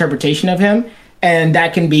interpretation of him. And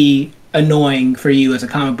that can be annoying for you as a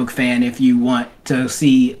comic book fan if you want to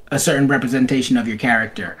see a certain representation of your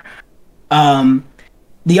character.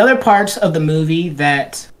 The other parts of the movie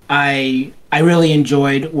that I really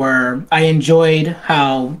enjoyed were, I enjoyed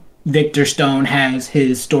how Victor Stone has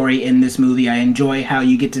his story in this movie. I enjoy how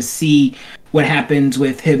you get to see what happens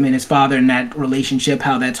with him and his father in that relationship,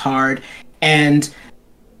 how that's hard. And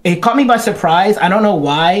it caught me by surprise. I don't know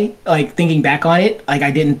why, like thinking back on it, like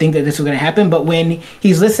I didn't think that this was going to happen. But when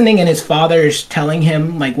he's listening and his father is telling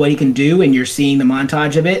him like what he can do and you're seeing the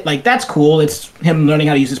montage of it, like that's cool. It's him learning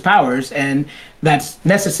how to use his powers and that's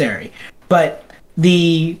necessary. But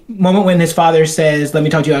the moment when his father says, "Let me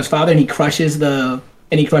talk to you about his father," and he crushes the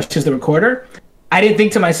recorder, I didn't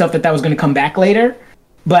think to myself that was going to come back later.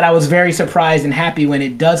 But I was very surprised and happy when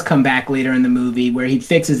it does come back later in the movie where he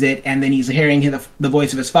fixes it and then he's hearing the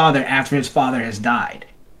voice of his father after his father has died.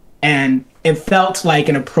 And it felt like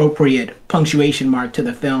an appropriate punctuation mark to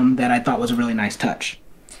the film that I thought was a really nice touch.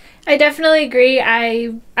 I definitely agree.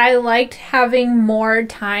 I liked having more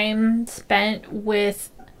time spent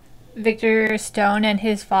with Victor Stone and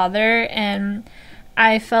his father, and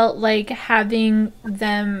I felt like having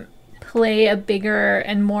them play a bigger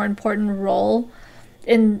and more important role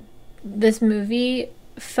in this movie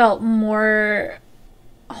felt more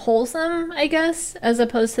wholesome, I guess, as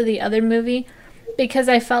opposed to the other movie, because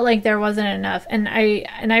I felt like there wasn't enough. And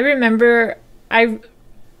I remember I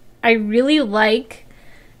really like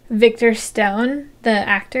Victor Stone, the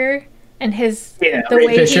actor, and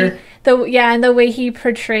the way he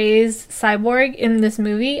portrays Cyborg in this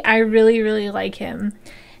movie. I really, really like him,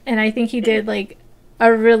 and I think he did like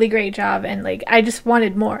a really great job, and like I just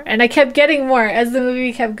wanted more, and I kept getting more as the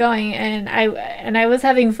movie kept going, and I was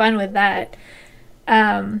having fun with that.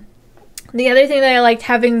 The other thing that I liked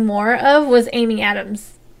having more of was Amy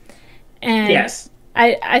Adams, and yes,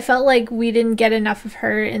 I felt like we didn't get enough of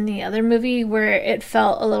her in the other movie, where it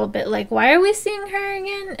felt a little bit like, why are we seeing her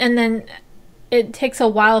again? And then it takes a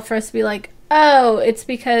while for us to be like, oh, it's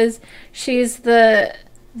because she's the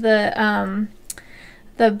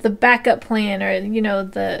backup plan, or you know,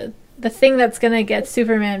 the thing that's gonna get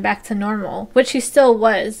Superman back to normal, which he still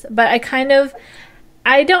was. But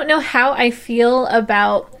I don't know how I feel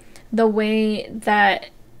about the way that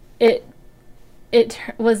it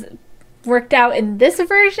was worked out in this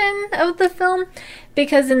version of the film,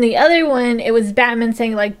 because in the other one it was Batman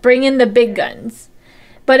saying like, bring in the big guns,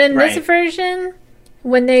 but in this version,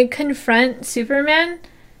 when they confront Superman,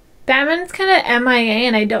 Batman's kind of MIA,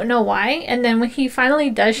 and I don't know why. And then when he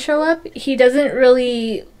finally does show up, he doesn't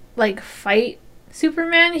really like fight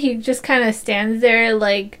Superman. He just kind of stands there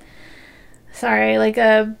like, sorry, like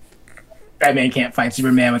a Batman can't fight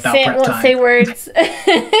Superman without prep time. Say words,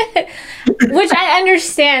 which I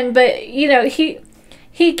understand, but you know, he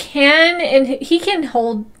can, and he can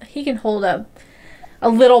hold up a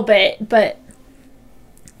little bit, but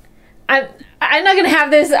I'm not gonna have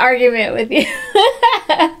this argument with you.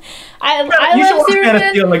 I love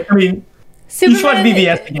Superman. Superman, you watch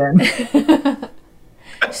BVS again.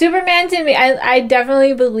 Superman, to me, I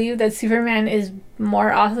definitely believe that Superman is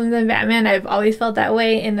more awesome than Batman. I've always felt that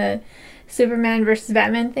way in the Superman versus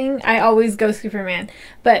Batman thing. I always go Superman,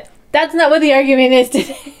 but that's not what the argument is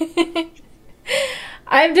today.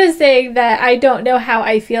 I'm just saying that I don't know how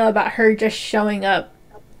I feel about her just showing up,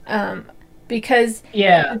 because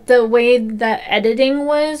the way that editing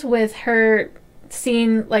was with her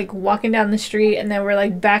scene, like walking down the street, and then we're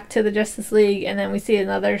like back to the Justice League, and then we see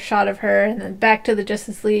another shot of her, and then back to the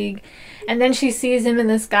Justice League, and then she sees him in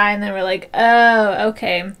the sky, and then we're like, oh,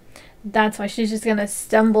 okay, that's why she's just gonna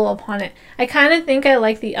stumble upon it. I kind of think I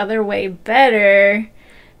like the other way better,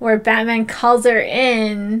 where Batman calls her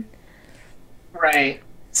in. Right.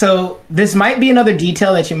 So this might be another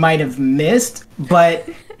detail that you might have missed, but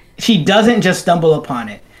she doesn't just stumble upon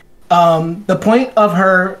it. The point of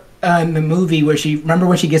her in the movie, where remember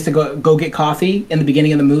when she gets to go get coffee in the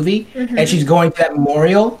beginning of the movie, and she's going to that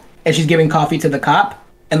memorial, and she's giving coffee to the cop,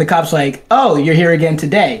 and the cop's like, "Oh, you're here again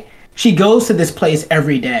today." She goes to this place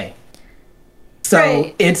every day, so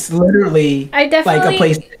Right. it's literally I definitely, like a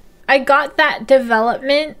place. I got that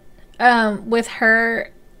development with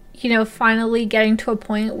her, finally getting to a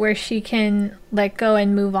point where she can let go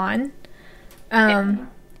and move on.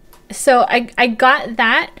 So I got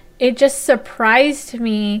that. It just surprised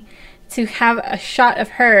me to have a shot of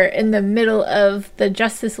her in the middle of the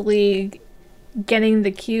Justice League getting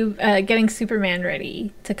the cube, getting Superman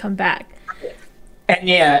ready to come back. And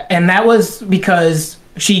yeah, and that was because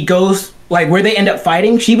she goes like where they end up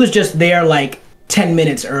fighting. She was just there like 10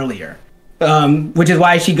 minutes earlier, which is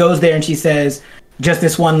why she goes there and she says, "Just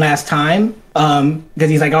this one last time," because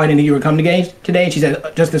he's like, "Oh, I didn't know you were coming today." And she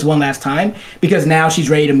said, "Just this one last time," because now she's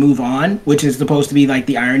ready to move on, which is supposed to be like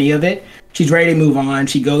the irony of it. She's ready to move on.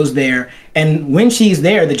 She goes there, and when she's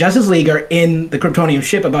there, the Justice League are in the Kryptonian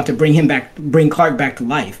ship about to bring Clark back to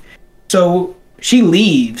life. So she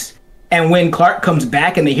leaves, and when Clark comes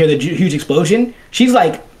back and they hear the huge explosion, she's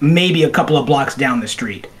like maybe a couple of blocks down the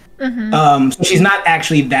street. So she's not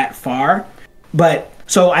actually that far, but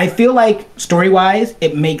so I feel like story-wise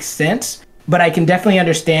it makes sense, but I can definitely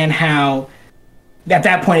understand how at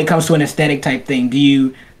that point it comes to an aesthetic type thing. Do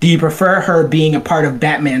you prefer her being a part of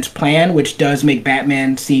Batman's plan, which does make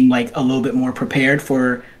Batman seem like a little bit more prepared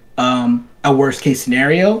for a worst case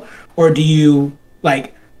scenario, or do you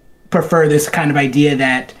like prefer this kind of idea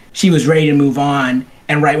that she was ready to move on,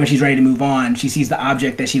 and right when she's ready to move on, she sees the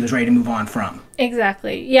object that she was ready to move on from?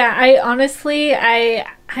 Exactly. Yeah, I honestly,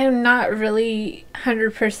 I'm not really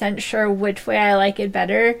 100% sure which way I like it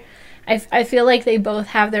better. I feel like they both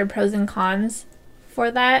have their pros and cons for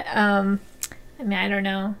that. I mean, I don't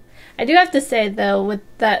know. I do have to say though, with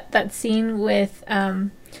that scene with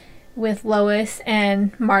Lois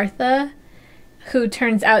and Martha, who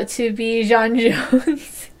turns out to be J'onn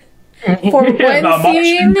J'onzz. For one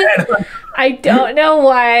scene, I don't know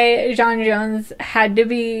why J'onn J'onzz had to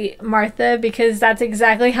be Martha, because that's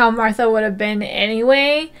exactly how Martha would have been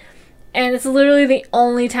anyway. And it's literally the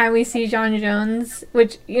only time we see J'onn J'onzz,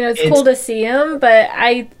 which, it's cool to see him, but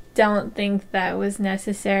I don't think that was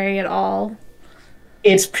necessary at all.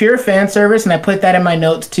 It's pure fan service, and I put that in my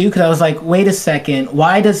notes too because I was like, wait a second,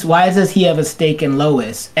 why does he have a stake in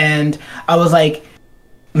Lois? And I was like,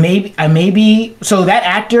 maybe so that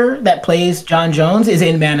actor that plays J'onn J'onzz is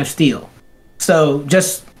in Man of Steel. So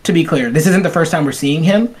just to be clear, this isn't the first time we're seeing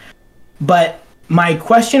him. But my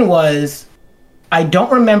question was, I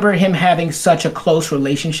don't remember him having such a close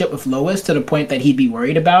relationship with Lois to the point that he'd be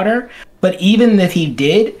worried about her. But even if he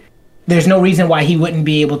did, there's no reason why he wouldn't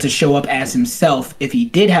be able to show up as himself if he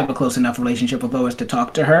did have a close enough relationship with Lois to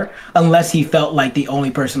talk to her, unless he felt like the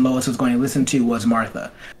only person Lois was going to listen to was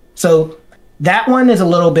Martha. So that one is a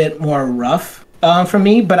little bit more rough for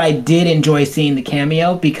me, but I did enjoy seeing the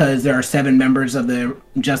cameo because there are 7 members of the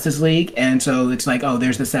Justice League, and so it's like, oh,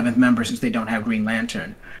 there's the 7th member since they don't have Green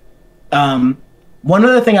Lantern. One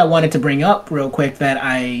other thing I wanted to bring up real quick that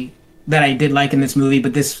I did like in this movie,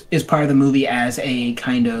 but this is part of the movie as a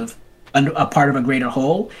kind of a part of a greater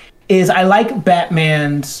whole, is I like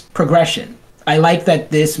Batman's progression. I like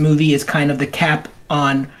that this movie is kind of the cap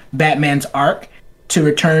on Batman's arc to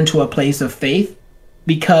return to a place of faith,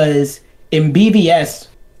 because in BVS,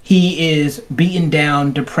 he is beaten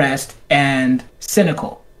down, depressed, and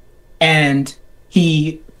cynical. And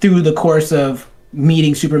he, through the course of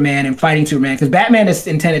meeting Superman and fighting Superman, because Batman is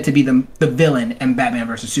intended to be the villain in Batman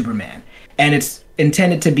versus Superman. And it's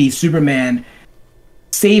intended to be Superman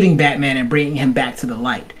saving Batman and bringing him back to the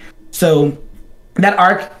light. So that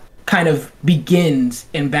arc kind of begins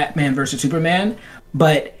in Batman versus Superman,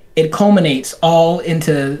 but it culminates all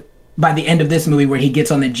into by the end of this movie where he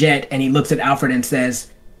gets on the jet and he looks at Alfred and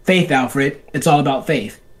says, "Faith, Alfred, it's all about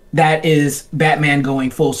faith." That is Batman going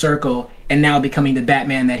full circle and now becoming the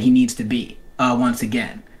Batman that he needs to be once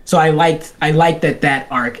again. So I liked that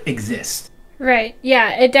arc exists. Right.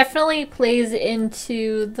 Yeah, it definitely plays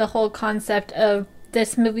into the whole concept of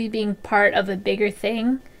this movie being part of a bigger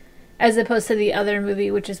thing, as opposed to the other movie,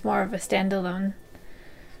 which is more of a standalone.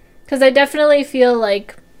 Because I definitely feel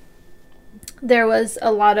like there was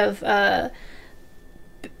a lot of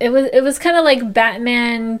it was kind of like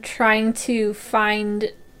Batman trying to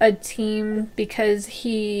find a team because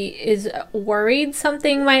he is worried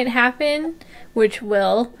something might happen, which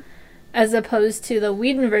will, as opposed to the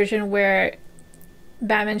Whedon version where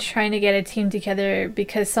Batman's trying to get a team together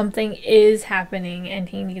because something is happening and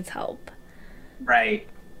he needs help. Right.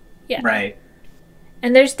 Yeah. Right.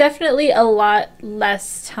 And there's definitely a lot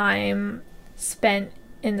less time spent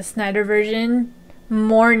in the Snyder version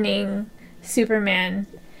mourning Superman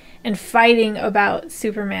and fighting about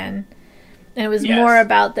Superman. And it was more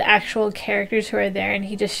about the actual characters who are there, and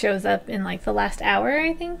he just shows up in like the last hour,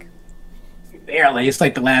 I think. Barely. It's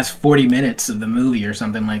like the last 40 minutes of the movie or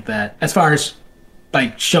something like that. As far as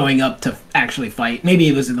like showing up to actually fight. Maybe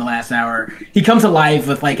it was in the last hour. He comes alive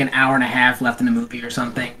with like an hour and a half left in the movie or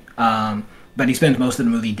something. But he spends most of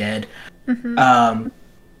the movie dead. Mm-hmm.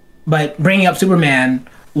 But bringing up Superman,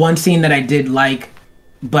 one scene that I did like,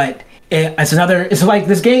 but it's like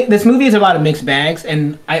this movie is a lot of mixed bags,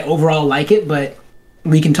 and I overall like it, but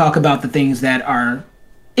we can talk about the things that are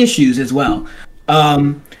issues as well.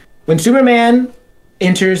 When Superman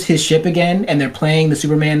enters his ship again and they're playing the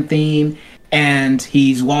Superman theme and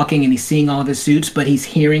he's walking and he's seeing all of his suits, but he's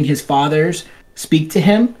hearing his fathers speak to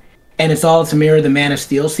him, and it's all to mirror the Man of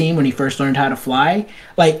Steel scene when he first learned how to fly.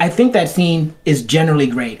 Like, I think that scene is generally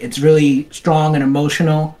great. It's really strong and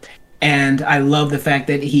emotional, and I love the fact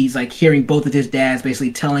that he's like hearing both of his dads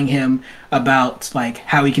basically telling him about like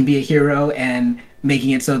how he can be a hero and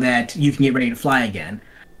making it so that you can get ready to fly again.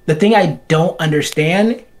 The thing I don't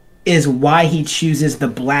understand is why he chooses the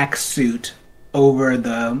black suit over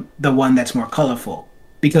the one that's more colorful,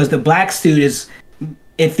 because the black suit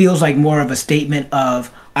it feels like more of a statement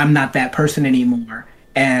of I'm not that person anymore,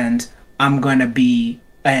 and I'm gonna be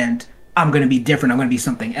different. I'm gonna be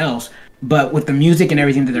something else. But with the music and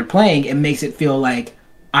everything that they're playing, it makes it feel like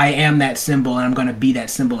I am that symbol and I'm gonna be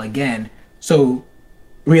that symbol again. So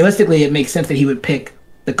realistically, it makes sense that he would pick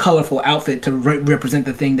the colorful outfit to represent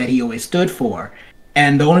the thing that he always stood for.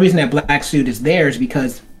 And the only reason that black suit is there is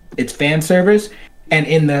because it's fan service. And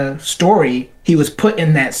in the story, he was put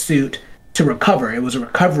in that suit to recover. It was a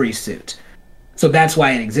recovery suit. So that's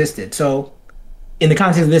why it existed. So in the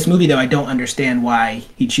context of this movie, though, I don't understand why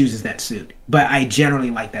he chooses that suit. But I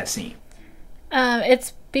generally like that scene.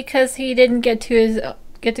 It's because he didn't get to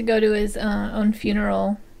go to his own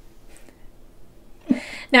funeral.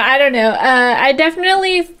 Now, I don't know. I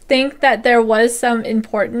definitely think that there was some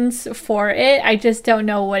importance for it. I just don't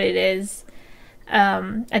know what it is.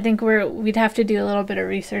 I think we'd have to do a little bit of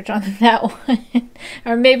research on that one.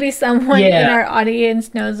 Or maybe someone in our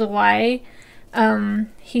audience knows why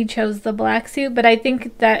he chose the black suit. But I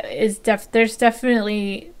think that there's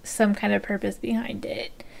definitely some kind of purpose behind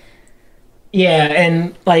it. Yeah,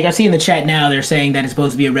 and like I see in the chat now, they're saying that it's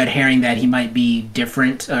supposed to be a red herring, that he might be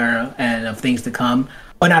different and of things to come.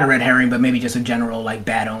 Well, not a red herring, but maybe just a general like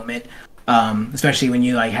bad omen. Especially when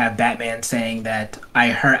you like have Batman saying that I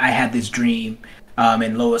had this dream,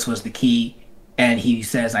 and Lois was the key, and he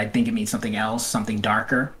says I think it means something else, something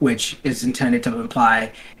darker, which is intended to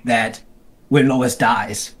imply that when Lois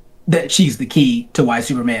dies, that she's the key to why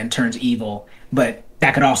Superman turns evil. But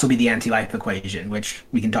that could also be the anti-life equation, which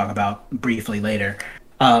we can talk about briefly later.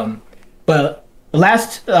 But the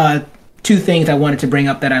last two things I wanted to bring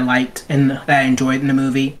up that I liked and that I enjoyed in the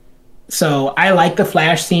movie. So I like the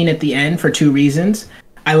Flash scene at the end for two reasons.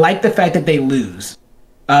 I like the fact that they lose.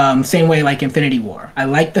 Same way like Infinity War. I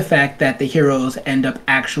like the fact that the heroes end up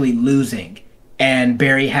actually losing, and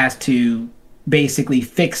Barry has to basically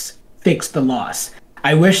fix the loss.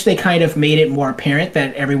 I wish they kind of made it more apparent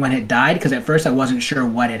that everyone had died, because at first I wasn't sure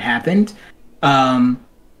what had happened.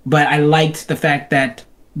 But I liked the fact that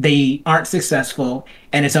they aren't successful,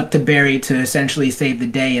 and it's up to Barry to essentially save the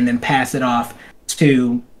day and then pass it off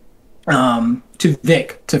to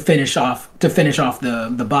Vic to finish off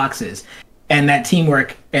the boxes. And that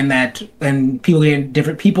teamwork and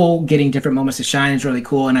people getting different moments to shine is really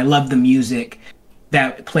cool. And I love the music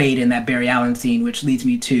that played in that Barry Allen scene, which leads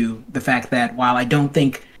me to the fact that while I don't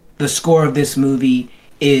think the score of this movie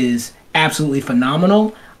is absolutely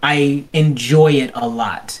phenomenal, I enjoy it a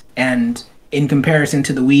lot. And in comparison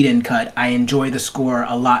to the Whedon cut, I enjoy the score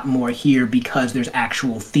a lot more here because there's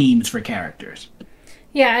actual themes for characters.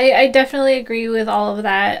 Yeah, I definitely agree with all of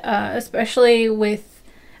that, especially with,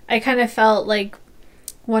 I kind of felt like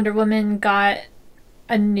Wonder Woman got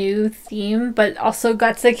a new theme, but also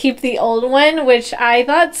got to keep the old one, which I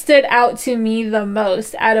thought stood out to me the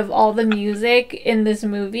most out of all the music in this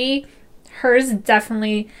movie. Hers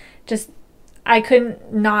definitely just, I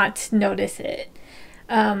couldn't not notice it.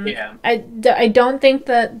 I don't think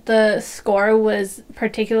that the score was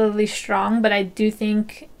particularly strong, but I do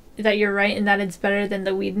think that you're right in that it's better than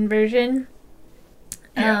the Whedon version.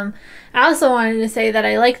 Yeah. I also wanted to say that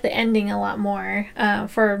I like the ending a lot more,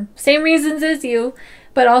 for same reasons as you,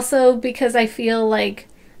 but also because I feel like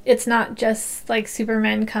it's not just like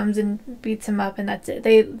Superman comes and beats him up and that's it.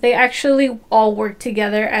 They actually all work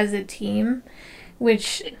together as a team,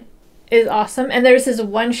 which is awesome. And there's this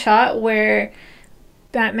one shot where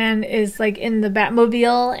Batman is like in the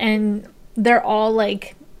Batmobile and they're all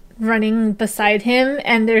like running beside him,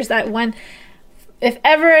 and there's that one, if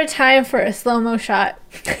ever a time for a slow-mo shot,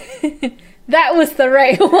 that was the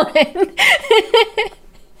right one.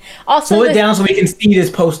 Also, slow it down so we can see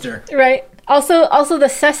this poster. Right. Also the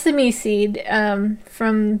sesame seed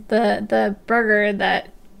from the burger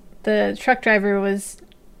that the truck driver was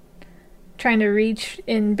trying to reach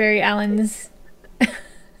in Barry Allen's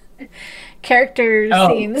character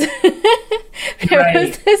scenes. There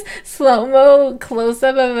was this slow-mo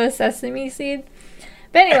close-up of a sesame seed.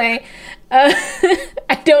 But anyway,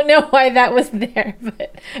 I don't know why that was there,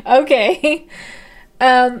 but okay.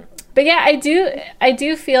 But yeah, I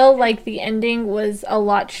do feel like the ending was a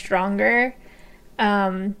lot stronger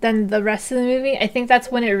than the rest of the movie. I think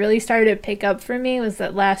that's when it really started to pick up for me, was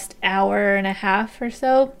that last hour and a half or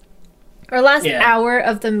so. Or last hour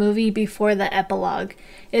of the movie before the epilogue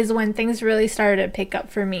is when things really started to pick up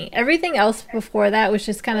for me. Everything else before that was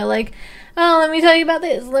just kind of like, oh, let me tell you about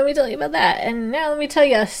this, let me tell you about that, and now let me tell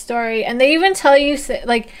you a story. And they even tell you,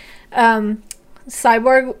 like,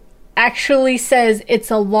 Cyborg actually says it's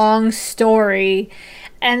a long story,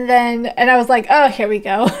 and I was like, oh, here we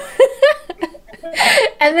go.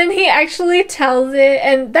 And then he actually tells it,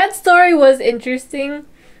 and that story was interesting,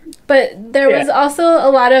 but there was also a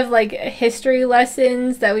lot of like history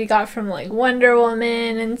lessons that we got from like Wonder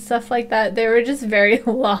Woman and stuff like that. They were just very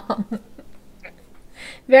long.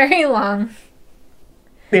 Very long.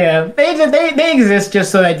 Yeah, they exist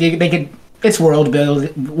just so that they could. It's world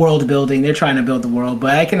building. They're trying to build the world,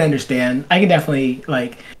 but I can understand. I can definitely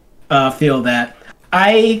feel that.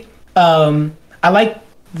 I like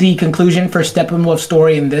the conclusion for Steppenwolf's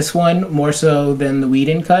story in this one more so than the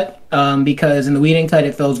Whedon cut, because in the Whedon cut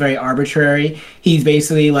it feels very arbitrary. He's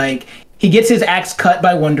basically like, he gets his axe cut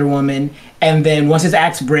by Wonder Woman, and then once his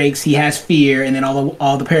axe breaks, he has fear, and then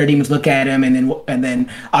all the parademons look at him, and then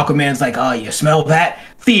Aquaman's like, oh, you smell that?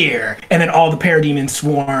 Fear! And then all the parademons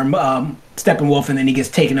swarm Steppenwolf, and then he gets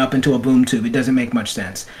taken up into a boom tube. It doesn't make much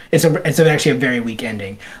sense. It's actually a very weak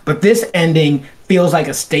ending. But this ending feels like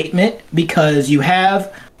a statement, because you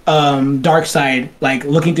have Darkseid like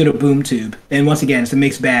looking through the boom tube, and once again it's a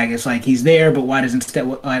mixed bag. It's like he's there, but why doesn't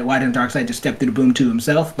Darkseid just step through the boom tube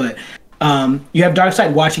himself? But you have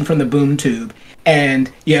Darkseid watching from the boom tube,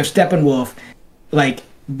 and you have Steppenwolf like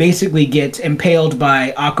basically gets impaled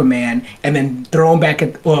by Aquaman and then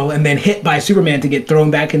and then hit by Superman to get thrown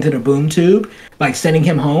back into the boom tube, like sending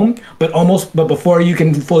him home. But before you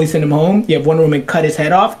can fully send him home, you have Wonder Woman cut his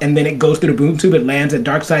head off, and then it goes through the boom tube. It lands at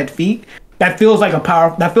Darkseid's feet. That feels like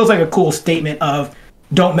a cool statement of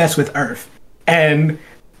don't mess with Earth. And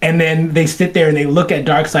then they sit there and they look at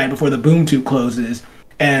Darkseid before the boom tube closes,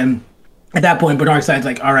 and at that point, Darkseid's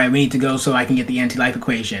like, all right, we need to go so I can get the anti-life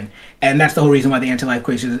equation. And that's the whole reason why the anti-life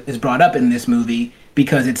equation is brought up in this movie,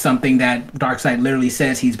 because it's something that Darkseid literally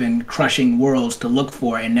says he's been crushing worlds to look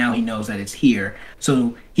for, and now he knows that it's here.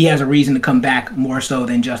 So he has a reason to come back, more so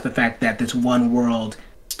than just the fact that this one world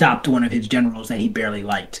stopped one of his generals that he barely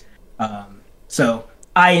liked. So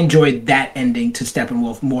I enjoyed that ending to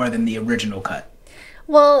Steppenwolf more than the original cut.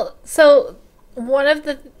 Well, so one of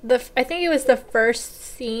the I think it was the first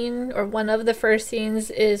scene, or one of the first scenes,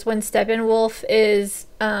 is when Steppenwolf is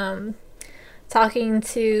talking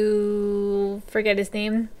to, forget his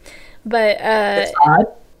name, but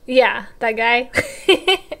yeah, that guy.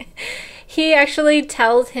 He actually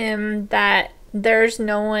tells him that there's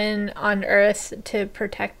no one on Earth to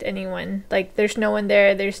protect anyone. Like, there's no one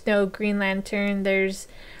there. There's no Green Lantern. There's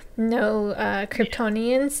no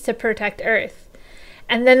Kryptonians to protect Earth.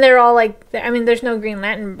 And then they're all like, I mean, there's no Green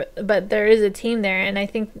Lantern, but there is a team there. And I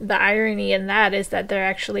think the irony in that is that there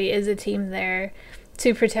actually is a team there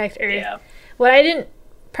to protect Earth. Yeah. What I didn't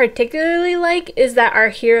particularly like is that our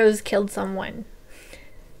heroes killed someone.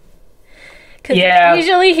 Because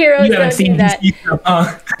usually heroes don't do that.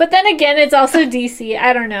 But then again, it's also DC.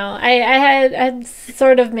 I don't know. I had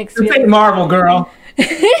sort of mixed feelings. It's like Marvel, girl.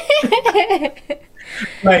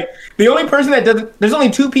 Like, the only person that doesn't... There's only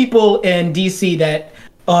two people in DC that...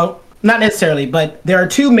 not necessarily, but there are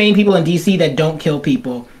two main people in DC that don't kill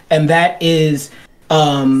people. And that is...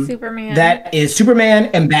 Superman. That is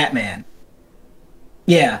Superman and Batman.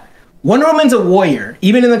 Yeah. Wonder Woman's a warrior.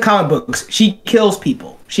 Even in the comic books, she kills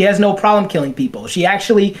people. She has no problem killing people. She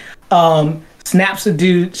actually snaps a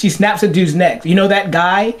dude's neck. You know that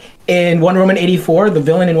guy in Wonder Woman 84, the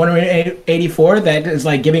villain in Wonder Woman 84 that is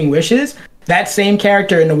like giving wishes? That same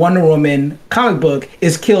character in the Wonder Woman comic book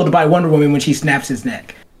is killed by Wonder Woman when she snaps his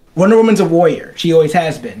neck. Wonder Woman's a warrior. She always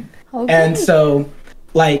has been. Okay. And so,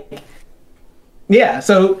 like, yeah,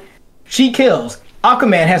 so she kills.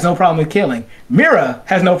 Aquaman has no problem with killing. Mira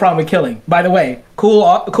has no problem with killing. By the way, cool,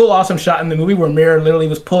 awesome shot in the movie where Mira literally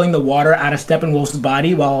was pulling the water out of Steppenwolf's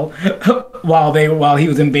body while while he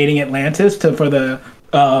was invading Atlantis for the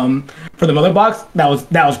mother box. That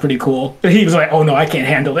was pretty cool. He was like, "Oh no, I can't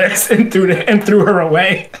handle this," and threw her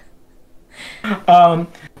away.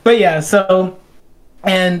 But yeah, so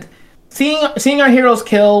and seeing our heroes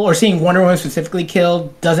kill or seeing Wonder Woman specifically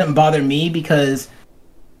kill doesn't bother me because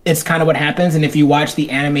it's kind of what happens. And if you watch the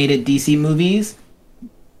animated DC movies,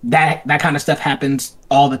 that kind of stuff happens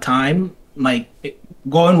all the time. Like,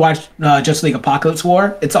 go and watch Justice League Apocalypse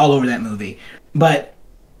War. It's all over that movie. But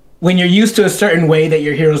when you're used to a certain way that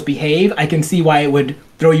your heroes behave, I can see why it would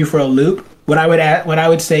throw you for a loop. What I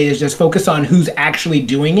would say is just focus on who's actually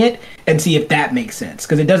doing it and see if that makes sense.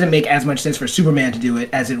 Because it doesn't make as much sense for Superman to do it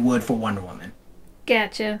as it would for Wonder Woman.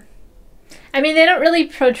 Gotcha. I mean, they don't really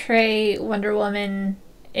portray Wonder Woman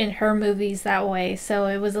in her movies that way, so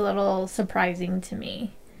it was a little surprising to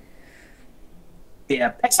me.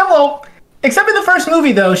 Yeah. Except in the first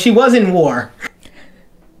movie, though, she was in war.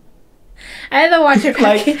 I had to watch it.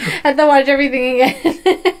 I had to watch everything again.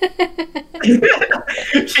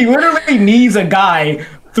 She literally knees a guy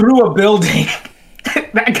through a building.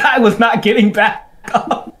 That guy was not getting back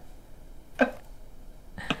up.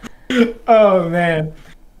 Oh man.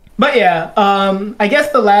 But yeah, I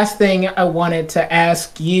guess the last thing I wanted to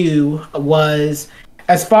ask you was,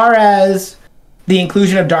 as far as the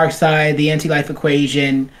inclusion of Darkseid, the anti-life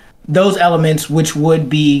equation, those elements which would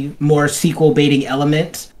be more sequel baiting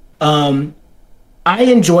elements, I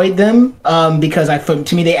enjoyed them because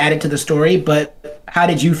to me they added to the story. But how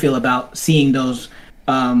did you feel about seeing those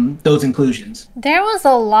inclusions? There was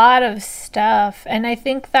a lot of stuff, and I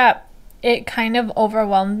think that it kind of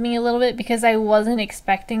overwhelmed me a little bit because I wasn't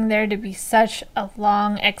expecting there to be such a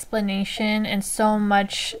long explanation and so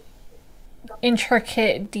much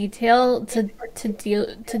intricate detail to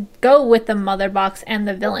go with the mother box and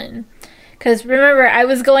the villain. Because remember, I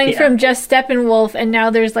was going from just Steppenwolf, and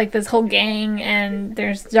now there's like this whole gang, and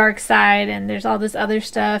there's Darkseid, and there's all this other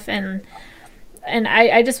stuff, and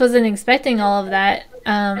I just wasn't expecting all of that.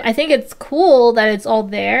 I think it's cool that it's all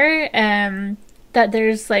there, that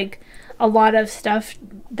there's like a lot of stuff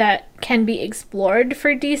that can be explored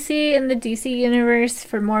for DC in the DC universe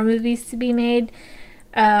for more movies to be made.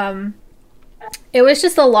 It was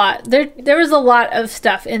just a lot. There was a lot of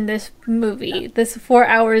stuff in this movie. This 4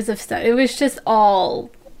 hours of stuff. It was just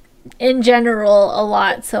all, in general, a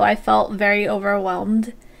lot. So I felt very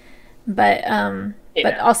overwhelmed. But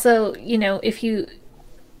also, you know, if you,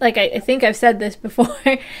 like I think I've said this before,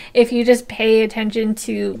 if you just pay attention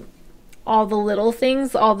to all the little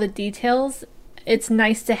things, all the details, it's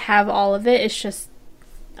nice to have all of it. It's just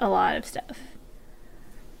a lot of stuff.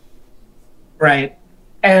 Right.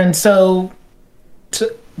 And so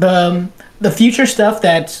the future stuff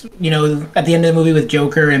that's, you know, at the end of the movie with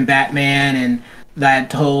Joker and Batman and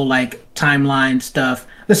that whole like timeline stuff,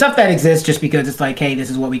 the stuff that exists just because it's like, hey, this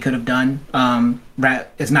is what we could have done.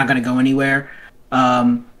 It's not going to go anywhere.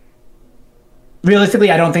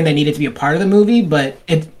 Realistically, I don't think they need it to be a part of the movie, but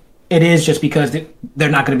it is just because they're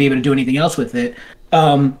not going to be able to do anything else with it.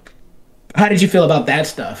 How did you feel about that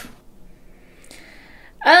stuff?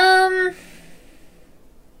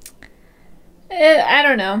 I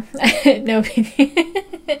don't know. No opinion.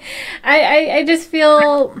 I just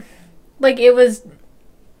feel like it was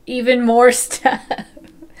even more stuff.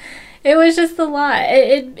 It was just a lot.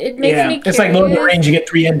 It makes me curious. It's like Lord of the Rings, you get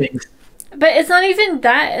 3 endings. But it's not even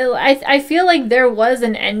that. I feel like there was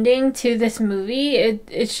an ending to this movie.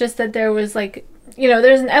 It's just that there was like, you know,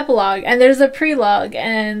 there's an epilogue and there's a prelogue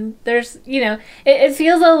and there's, you know, it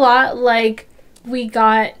feels a lot like we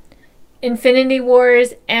got Infinity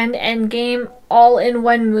Wars and Endgame all in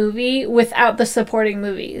one movie without the supporting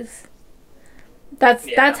movies.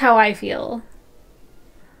 That's how I feel.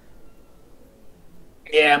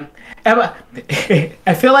 Yeah.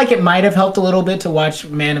 I feel like it might have helped a little bit to watch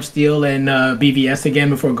Man of Steel and BVS again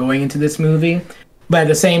before going into this movie. But at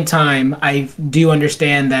the same time, I do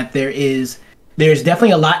understand that there's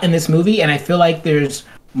definitely a lot in this movie, and I feel like there's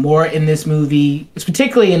more in this movie,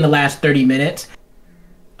 particularly in the last 30 minutes,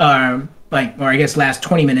 or I guess last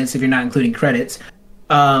 20 minutes if you're not including credits,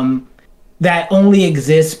 that only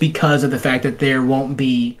exists because of the fact that there won't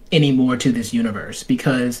be any more to this universe.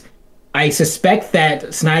 Because I suspect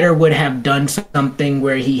that Snyder would have done something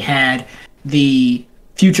where he had the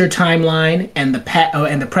future timeline and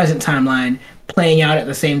the present timeline playing out at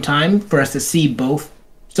the same time for us to see both,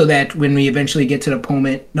 so that when we eventually get to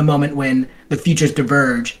the moment when the futures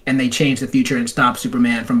diverge and they change the future and stop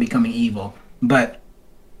Superman from becoming evil. But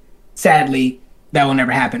sadly, that will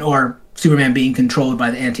never happen. Or Superman being controlled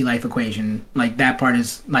by the anti-life equation. Like that part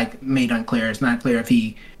is like made unclear. It's not clear if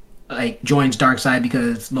he like joins Darkseid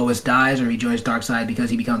because Lois dies, or he joins Darkseid because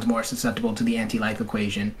he becomes more susceptible to the anti-life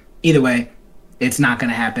equation. Either way, it's not going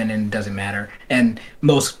to happen and it doesn't matter. And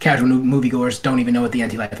most casual moviegoers don't even know what the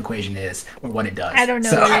anti-life equation is or what it does. I don't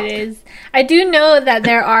know what it is. I do know that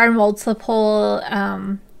there are multiple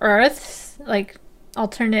Earths, like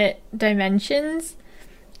alternate dimensions.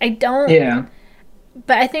 I don't. Yeah.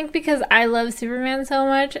 But I think because I love Superman so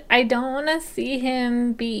much, I don't want to see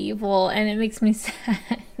him be evil, and it makes me sad.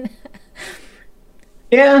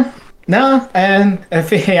 Yeah. No, and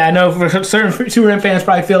I know for certain Superman fans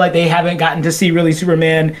probably feel like they haven't gotten to see really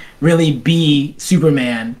Superman really be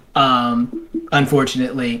Superman,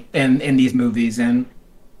 unfortunately, in these movies, and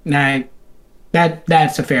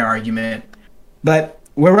that's a fair argument. But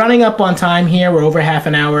we're running up on time here. We're over half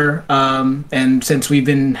an hour, and since we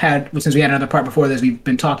had another part before this, we've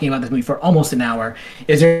been talking about this movie for almost an hour.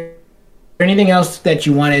 Is there anything else that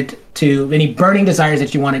you wanted to, any burning desires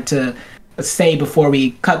that you wanted to say before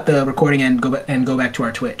we cut the recording and go back to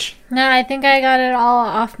our Twitch? No, I think I got it all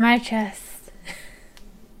off my chest.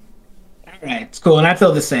 All right, it's cool, and I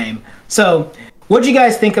feel the same. So, what did you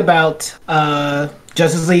guys think about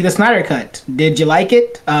Justice League: The Snyder Cut? Did you like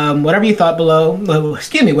it? Whatever you thought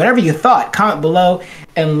whatever you thought, comment below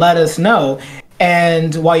and let us know.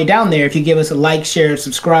 And while you're down there, if you give us a like, share,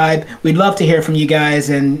 subscribe, we'd love to hear from you guys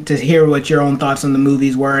and to hear what your own thoughts on the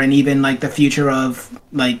movies were, and even like the future of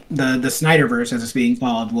like the Snyderverse, as it's being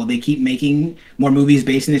called. Will they keep making more movies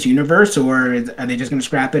based in this universe, or are they just going to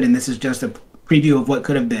scrap it and this is just a preview of what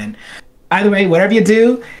could have been? Either way, whatever you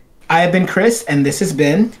do, I have been Chris, and this has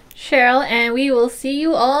been Cheryl, and we will see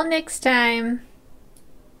you all next time.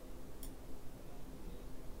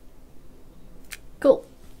 Cool.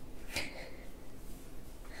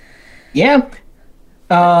 Yeah.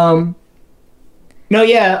 No,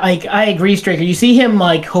 yeah, like I agree, Straker. You see him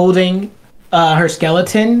like holding her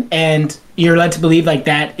skeleton, and you're led to believe like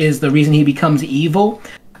that is the reason he becomes evil.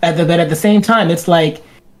 But at the same time, it's like,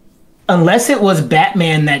 unless it was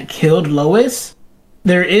Batman that killed Lois,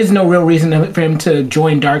 there is no real reason for him to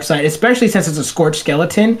join Darkseid, especially since it's a scorched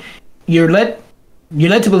skeleton. You're led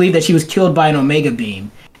to believe that she was killed by an Omega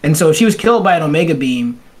Beam. And so if she was killed by an Omega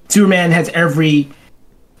Beam, Superman has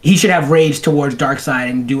he should have rage towards Darkseid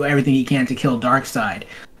and do everything he can to kill Darkseid.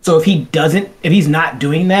 So if he's not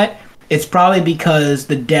doing that, it's probably because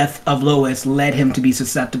the death of Lois led him to be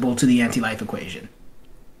susceptible to the anti-life equation.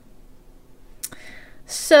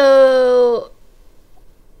 So,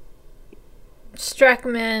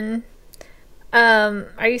 Struckman,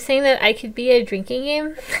 are you saying that I could be a drinking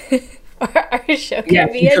game? Or our show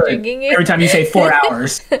could be a drinking game? Every time you say 4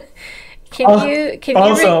 hours. Can you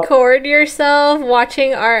record yourself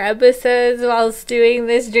watching our episodes whilst doing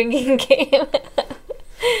this drinking game?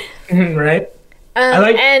 Right.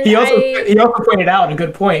 He also pointed out a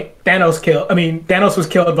good point. Thanos was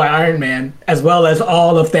killed by Iron Man, as well as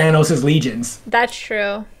all of Thanos' legions. That's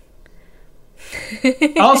true.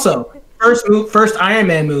 Also, first Iron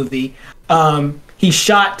Man movie, he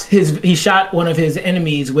shot one of his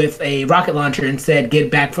enemies with a rocket launcher and said,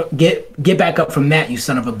 "Get back up from that, you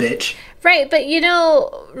son of a bitch." Right, but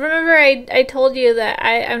remember I told you that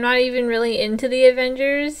I'm not even really into the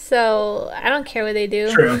Avengers, so I don't care what they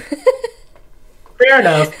do. True. Fair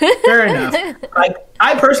enough. Like,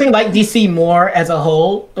 I personally like DC more as a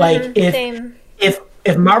whole. Like,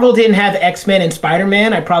 if Marvel didn't have X-Men and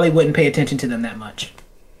Spider-Man, I probably wouldn't pay attention to them that much.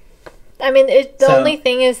 I mean, the only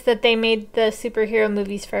thing is that they made the superhero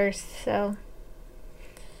movies first, so.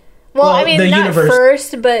 Well, I mean, not universe.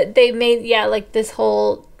 First, but they made, like this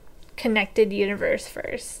whole connected universe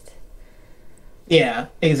first. Yeah,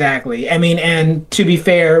 exactly. I mean, and to be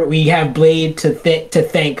fair, we have Blade to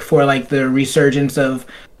thank for like the resurgence of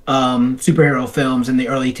superhero films in the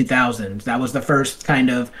early 2000s. That was the first kind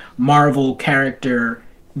of Marvel character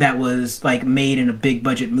that was like made in a big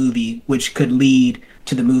budget movie, which could lead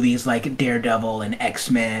to the movies like Daredevil and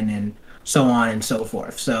X-Men and so on and so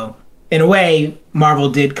forth. So in a way, Marvel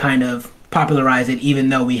did kind of popularize it, even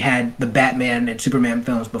though we had the Batman and Superman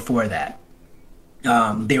films before that.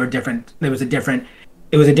 They were different. It was a different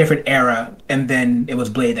era, and then it was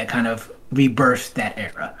Blade that kind of rebirthed that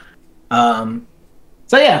era.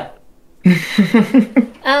 So yeah.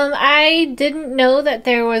 I didn't know that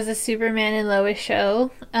there was a Superman and Lois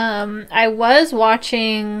show. I was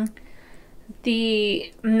watching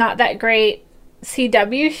the not that great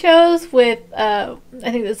CW shows with I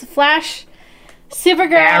think there's Flash,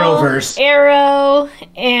 Supergirl, Arrowverse. Arrow,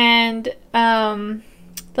 and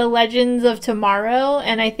the the Legends of Tomorrow,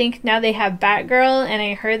 and I think now they have Batgirl, and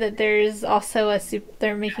I heard that there's also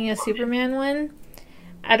they're making a Superman one.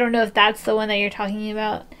 I don't know if that's the one that you're talking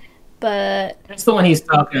about, but That's the one he's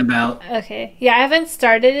talking about. okay. Yeah, I haven't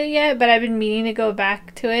started it yet, but I've been meaning to go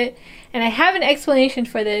back to it. And I have an explanation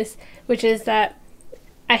for this, which is that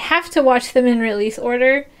I have to watch them in release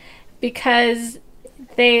order because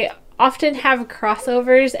they often have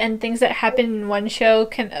crossovers and things that happen in one show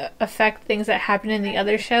can affect things that happen in the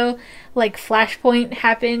other show. Like Flashpoint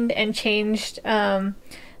happened and changed the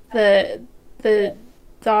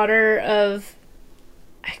daughter of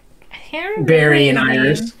I can't remember Barry and his name.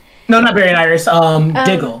 Iris. No, not Barry and Iris.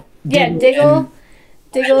 Diggle. Yeah, and- Diggle.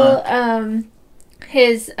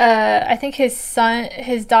 His I think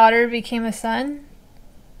his daughter became a son,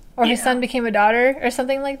 or his son became a daughter, or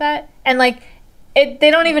something like that. And like,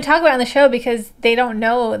 they don't even talk about it on the show because they don't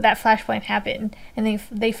know that Flashpoint happened, and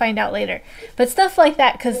they find out later. But stuff like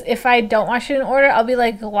that, because if I don't watch it in order, I'll be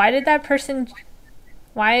like, why did that person?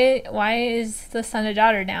 Why is the son a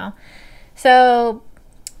daughter now? So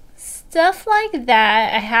stuff like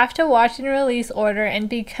that, I have to watch in release order, and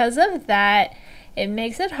because of that, it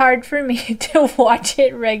makes it hard for me to watch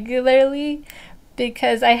it regularly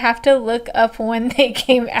because I have to look up when they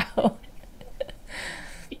came out.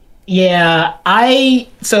 Yeah, I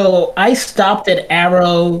stopped at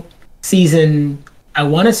Arrow season, I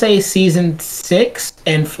want to say season 6,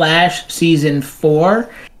 and Flash season 4,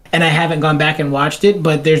 and I haven't gone back and watched it,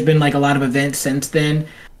 but there's been like a lot of events since then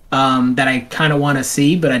that I kind of want to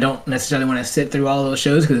see, but I don't necessarily want to sit through all those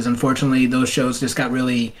shows because unfortunately those shows just got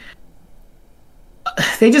really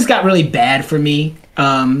bad for me.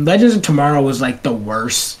 Legends of Tomorrow was like the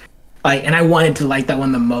worst. Like, and I wanted to like that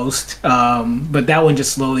one the most, but that one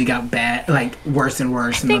just slowly got bad, like worse and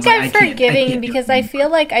worse. I think I'm forgiving because I feel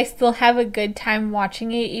like I still have a good time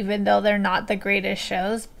watching it, even though they're not the greatest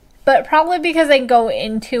shows. But probably because I go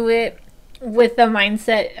into it with the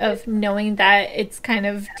mindset of knowing that it's kind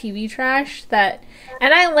of TV trash. And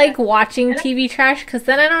I like watching TV trash because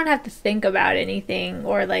then I don't have to think about anything,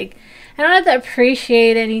 or like I don't have to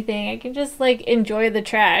appreciate anything. I can just like enjoy the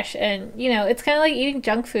trash, and it's kind of like eating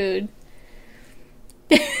junk food.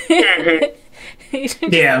 Just just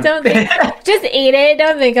eat it,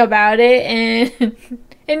 don't think about it, and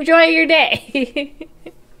enjoy your day.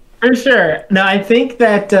 For sure. Now, I think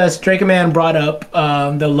that Straker Man brought up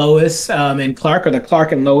the Lois and Clark, or the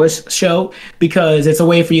Clark and Lois show, because it's a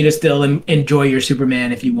way for you to still enjoy your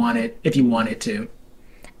Superman if you wanted to.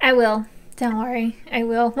 I will. Don't worry. I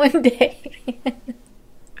will one day.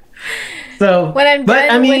 So when I'm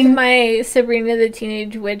done with my Sabrina the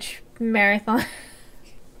Teenage Witch marathon.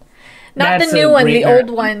 Not the new one, the old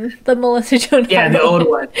one. The Melissa Joan Hart. Yeah, the old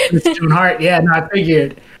one. Melissa Joan Hart. Yeah, no, I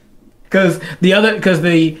figured. Because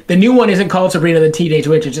the new one isn't called Sabrina the Teenage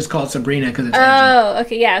Witch, it's just called Sabrina because it's edgy.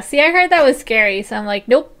 Okay, yeah. See, I heard that was scary, so I'm like,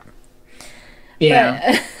 nope.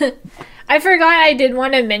 Yeah. But, I forgot I did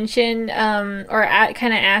want to mention, or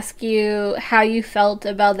kind of ask you how you felt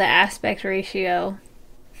about the aspect ratio.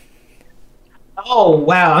 Oh,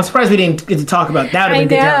 wow. I'm surprised we didn't get to talk about that in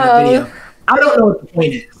the video. I don't know what the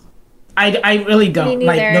point is. I really don't.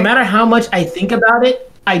 Like, no matter how much I think about it,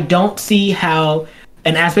 I don't see how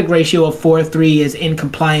an aspect ratio of 4:3 is in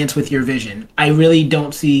compliance with your vision. I really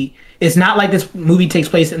don't see. It's not like this movie takes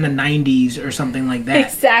place in the 90s or something like that.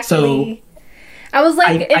 Exactly. So I was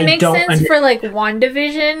like, it makes sense for like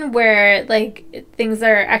WandaVision, where like things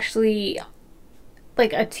are actually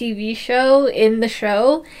like a TV show in the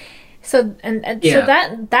show. So so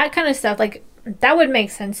that kind of stuff, like that would make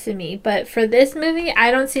sense to me. But for this movie, I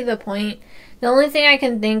don't see the point. The only thing I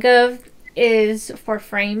can think of is for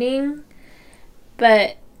framing,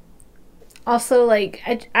 but also like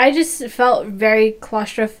I just felt very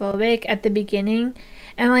claustrophobic at the beginning.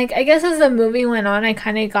 And, like, I guess as the movie went on, I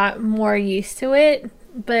kind of got more used to it.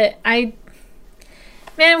 But man,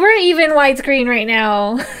 we're even widescreen right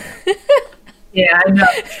now. Yeah, I know.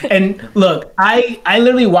 And look, I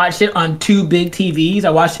literally watched it on 2 big TVs.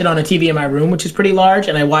 I watched it on a TV in my room, which is pretty large,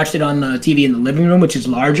 and I watched it on a TV in the living room, which is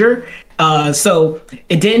larger. So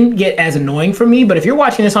it didn't get as annoying for me. But if you're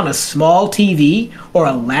watching this on a small TV or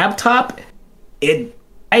a laptop,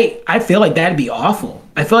 I feel like that'd be awful.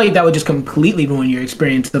 I feel like that would just completely ruin your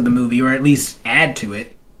experience of the movie, or at least add to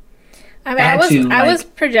it. I mean, I was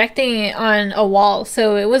projecting it on a wall,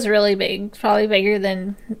 so it was really big, probably bigger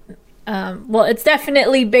than. Well, it's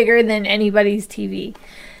definitely bigger than anybody's TV.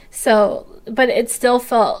 So, but it still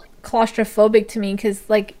felt claustrophobic to me because,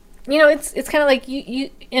 like, it's kind of like you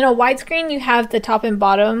in a widescreen you have the top and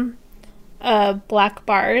bottom black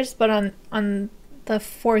bars, but on the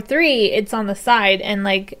 4:3 it's on the side, and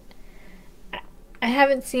like I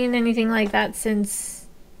haven't seen anything like that since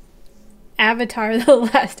Avatar: The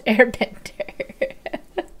Last Airbender.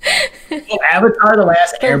 Oh, Avatar: The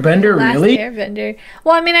Last Airbender, Last really? Airbender.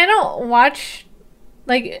 Well, I mean, I don't watch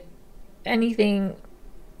like anything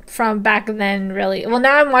from back then, really. Well,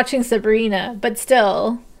 now I'm watching Sabrina, but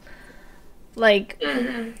still, like,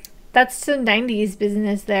 that's some '90s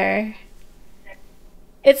business there.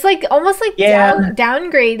 It's like almost like Yeah,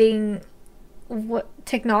 downgrading what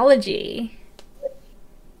technology,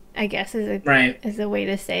 I guess right. is a way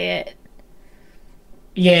to say it.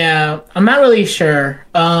 Yeah, I'm not really sure.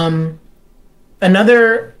 Another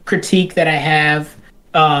critique that I have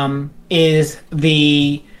is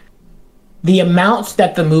the amounts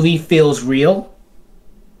that the movie feels real.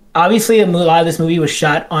 Obviously, lot of this movie was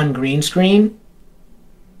shot on green screen,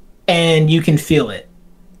 and you can feel it.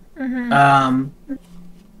 Um,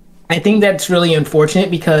 I think that's really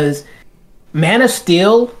unfortunate because Man of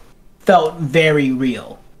Steel felt very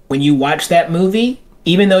real. When you watch that movie,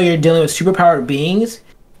 even though you're dealing with superpowered beings,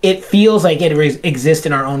 it feels like it exists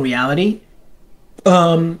in our own reality.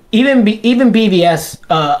 Even BVS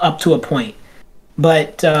up to a point.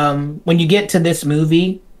 But when you get to this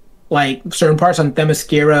movie, like certain parts on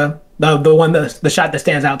Themyscira, the shot that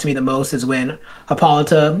stands out to me the most is when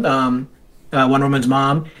Hippolyta, Wonder Woman's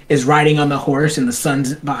mom, is riding on the horse and the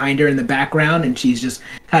sun's behind her in the background, and she's just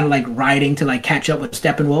kind of like riding to like catch up with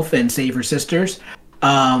Steppenwolf and save her sisters.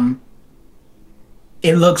 Um,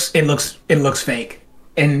 it looks fake,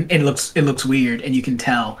 and it looks weird, and you can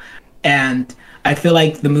tell. And I feel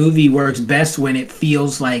like the movie works best when it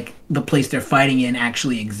feels like the place they're fighting in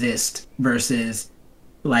actually exists versus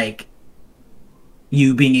like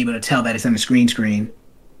you being able to tell that it's on the screen.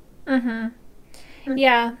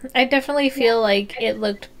 Yeah, I definitely feel like it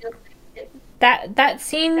looked that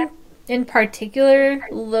scene in particular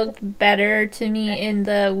looked better to me in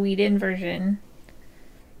the Whedon version.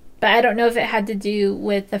 But I don't know if it had to do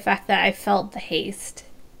with the fact that I felt the haste.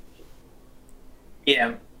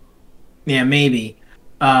 Yeah, yeah, maybe.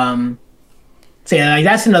 Um, so yeah, like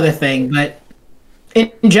that's another thing. But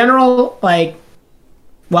in general, like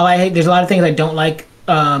while there's a lot of things I don't like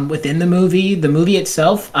within the movie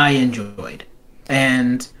itself I enjoyed,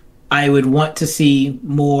 and I would want to see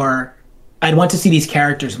more. I'd want to see these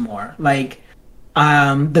characters more, like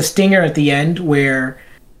the stinger at the end where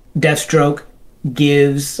Deathstroke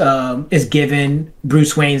is given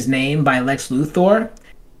Bruce Wayne's name by Lex Luthor.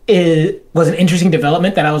 It was an interesting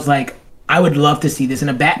development that I was like, I would love to see this in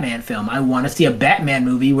a Batman film. I want to see a Batman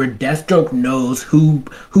movie where Deathstroke knows who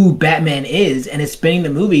Batman is and is spending the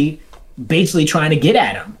movie basically trying to get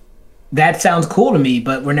at him. That sounds cool to me,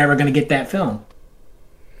 but we're never going to get that film.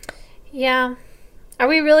 Yeah. Are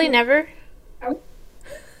we really never?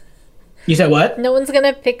 You said what? No one's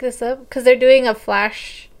gonna pick this up because they're doing a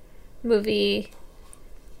Flash movie.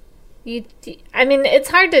 I mean, it's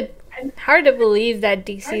hard to believe that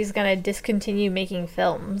DC is gonna discontinue making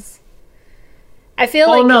films. I feel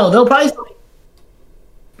Oh like no, they'll probably.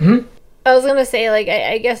 Hmm? I was gonna say, like,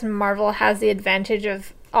 I guess Marvel has the advantage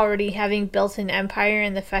of already having built an empire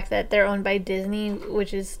and the fact that they're owned by Disney,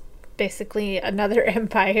 which is basically another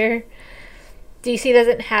empire. DC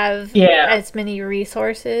doesn't have Yeah. as many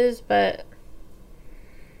resources, but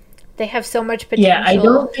they have so much Yeah, I potential.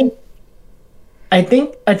 don't think. I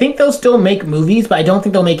think they'll still make movies, but I don't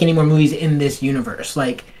think they'll make any more movies in this universe.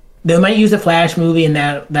 Like they might use a Flash movie, and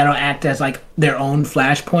that'll act as like their own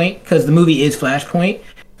Flashpoint because the movie is Flashpoint.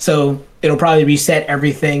 So it'll probably reset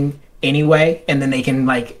everything anyway, and then they can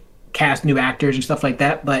like cast new actors and stuff like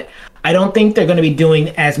that. But I don't think they're going to be doing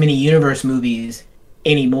as many universe movies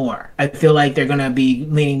anymore. I feel like they're going to be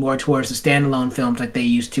leaning more towards the standalone films like they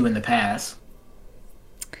used to in the past.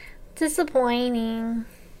 Disappointing.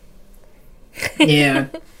 Yeah.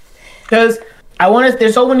 Because I want to.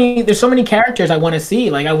 There's so many characters I want to see.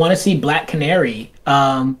 Like I want to see Black Canary.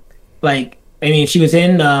 Like I mean, she was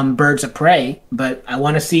in Birds of Prey, but I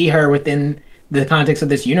want to see her within the context of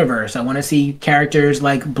this universe. I want to see characters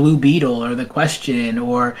like Blue Beetle or the Question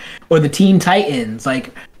or the Teen Titans,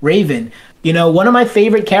 like Raven. You know, one of my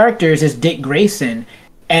favorite characters is Dick Grayson,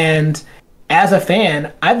 and as a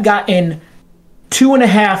fan, I've gotten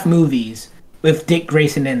 2.5 movies with Dick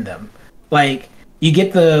Grayson in them. Like you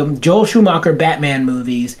get the Joel Schumacher Batman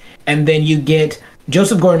movies, and then you get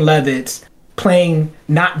Joseph Gordon-Levitt playing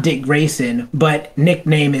not Dick Grayson, but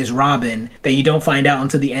nickname is Robin that you don't find out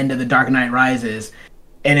until the end of The Dark Knight Rises,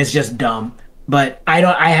 and it's just dumb. But I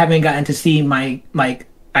haven't gotten to see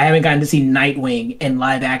I haven't gotten to see Nightwing in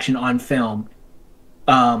live action on film,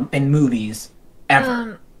 in movies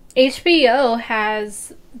ever. HBO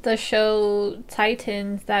has the show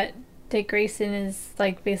Titans that Dick Grayson is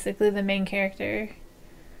like basically the main character.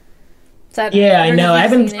 So Yeah, I don't know. if I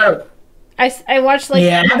you've haven't. seen it. I watched like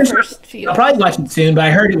Yeah, I the haven't. first few. I'll probably watch it soon, but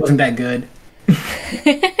I heard it wasn't that good.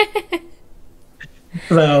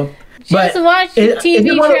 So, Just but watch it's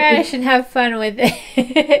TV one of- trash and have fun with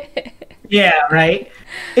it. Yeah, right.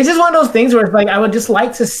 It's just one of those things where it's like I would just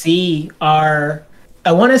like to see I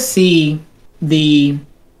want to see the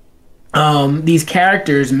these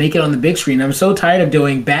characters make it on the big screen. I'm so tired of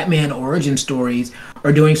doing Batman origin stories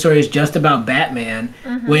or doing stories just about Batman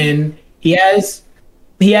when he has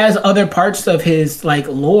other parts of his like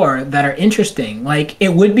lore that are interesting. Like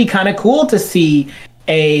it would be kind of cool to see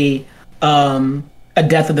a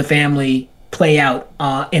death of the family play out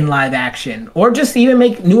in live action, or just even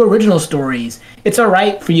make new original stories. It's all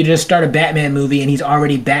right for you to just start a Batman movie and he's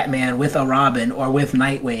already Batman with a Robin or with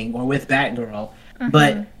Nightwing or with Batgirl.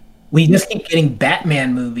 But we just keep getting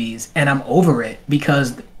Batman movies, and I'm over it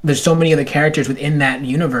because there's so many other characters within that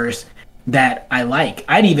universe that I like.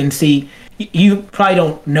 I'd even see. You probably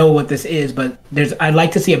don't know what this is, but I'd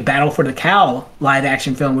like to see a Battle for the Cowl live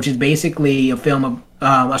action film, which is basically a film of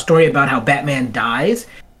a story about how Batman dies,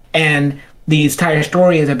 and the entire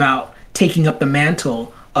story is about taking up the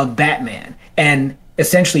mantle of Batman and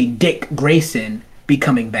essentially Dick Grayson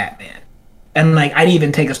becoming Batman. And like I'd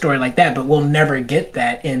even take a story like that, but we'll never get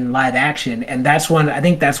that in live action. And I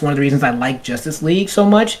think that's one of the reasons I like Justice League so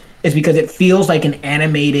much, is because it feels like an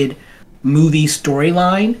animated movie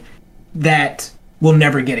storyline that we'll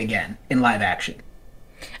never get again in live action.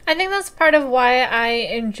 I think that's part of why I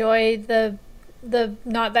enjoy the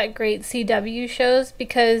not that great CW shows,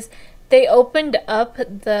 because they opened up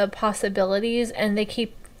the possibilities and they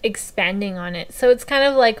keep expanding on it. So it's kind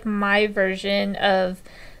of like my version of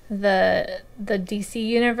the DC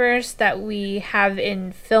universe that we have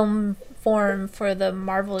in film form for the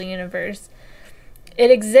Marvel universe.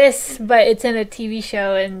 It exists, but it's in a TV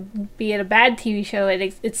show, and be it a bad TV show,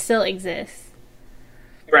 it still exists.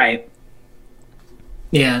 Right.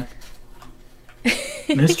 Yeah.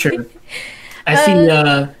 That's true. I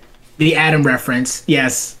see the Adam reference.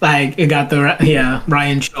 Yes, like it got the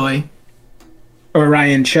Ryan Choi or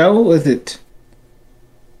Ryan Cho, was it?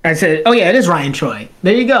 I said, oh yeah, it is Ryan Choi.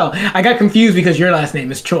 There you go. I got confused because your last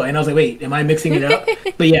name is Choi, and I was like, wait, am I mixing it up?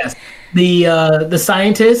 But yes, the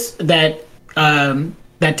scientist that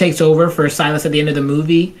takes over for Silas at the end of the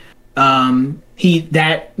movie,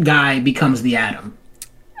 that guy becomes the Atom.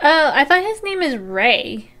 Oh, I thought his name is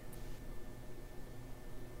Ray.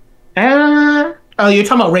 Oh, you're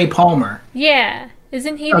talking about Ray Palmer. Yeah,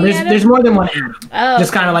 isn't he? There's more than one Atom. Oh,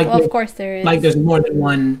 just kind of like well, of course there is. Like there's more than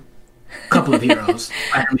one couple of heroes.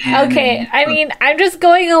 Okay, I mean, I'm just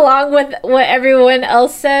going along with what everyone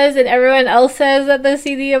else says, and everyone else says that the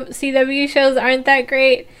CW shows aren't that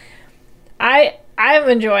great. I'm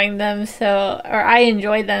enjoying them, or I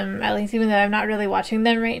enjoy them at least, even though I'm not really watching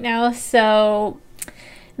them right now. So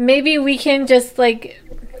maybe we can just like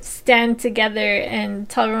stand together and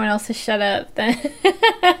tell everyone else to shut up then.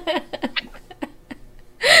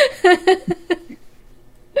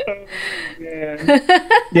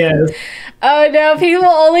 Yes. Oh no, people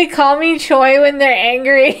only call me Choi when they're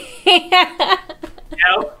angry.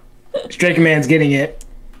 Yep. Straker Man's getting it.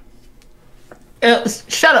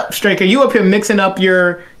 Shut up, Straker. You up here mixing up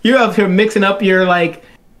your like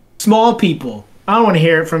small people. I don't want to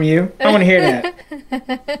hear it from you. I don't want to hear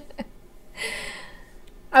that.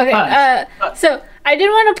 Okay, so I did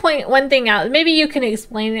want to point one thing out. Maybe you can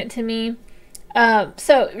explain it to me.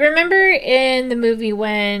 So remember in the movie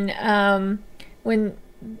when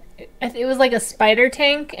it was like a spider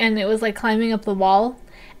tank and it was like climbing up the wall,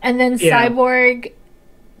 and then Cyborg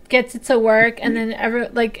gets it to work, and then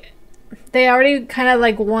they already kind of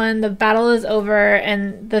like won. The battle is over,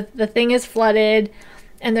 and the thing is flooded,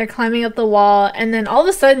 and they're climbing up the wall, and then all of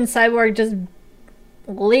a sudden Cyborg just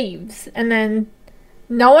leaves, and then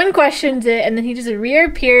no one questions it, and then he just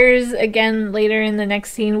reappears again later in the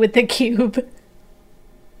next scene with the cube.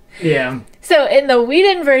 Yeah. So in the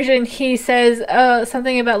Whedon version, he says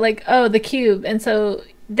something about like, oh, the cube, and so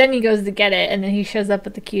then he goes to get it, and then he shows up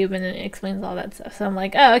with the cube, and then it explains all that stuff. So I'm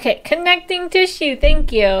like, oh, okay, connecting tissue,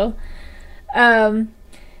 thank you.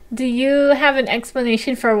 Do you have an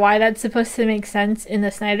explanation for why that's supposed to make sense in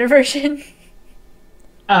the Snyder version?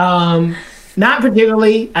 Not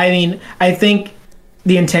particularly. I mean, I think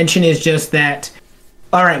the intention is just that,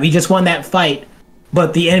 all right, we just won that fight,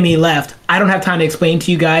 but the enemy left. I don't have time to explain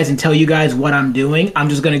to you guys and tell you guys what I'm doing. I'm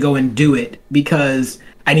just going to go and do it because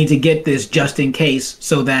I need to get this just in case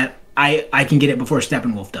so that I can get it before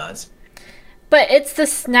Steppenwolf does. But it's the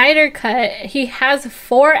Snyder Cut. He has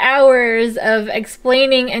 4 hours of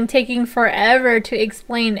explaining and taking forever to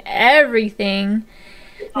explain everything.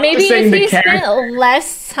 Maybe if he spent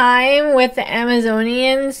less time with the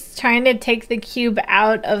Amazonians trying to take the cube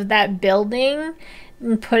out of that building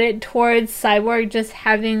and put it towards Cyborg just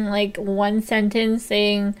having like one sentence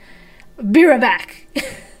saying, "Be right back."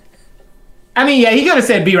 I mean, yeah, he could have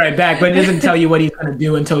said "be right back," but it doesn't tell you what he's going to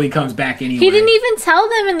do until he comes back anyway. He didn't even tell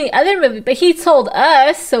them in the other movie, but he told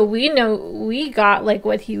us, so we know we got like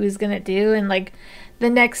what he was going to do, and like the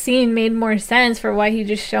next scene made more sense for why he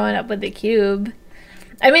just showing up with the cube.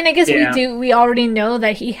 I mean, I guess we already know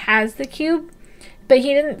that he has the cube, but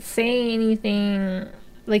he didn't say anything.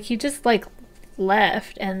 Like he just like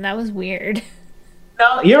left, and that was weird.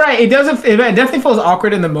 No, you're right. It definitely feels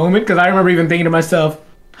awkward in the moment, because I remember even thinking to myself,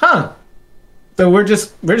 "Huh. So we're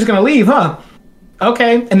just gonna leave, huh?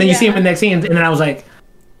 Okay." And then you see him in the next scene, and then I was like,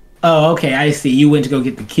 "Oh, okay, I see. You went to go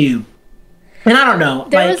get the cube." And I don't know.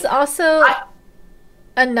 There was also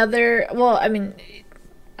another. Well, I mean,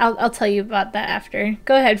 I'll tell you about that after.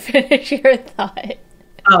 Go ahead, finish your thought.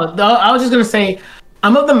 Oh, I was just gonna say,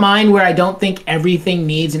 I'm of the mind where I don't think everything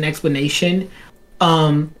needs an explanation,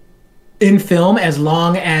 in film, as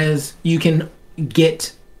long as you can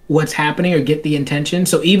get what's happening or get the intention.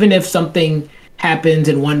 So even if something happens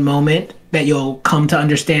in one moment that you'll come to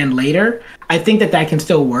understand later, I think that can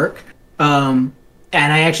still work. And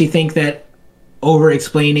I actually think that over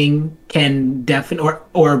explaining can definitely,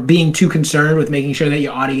 or being too concerned with making sure that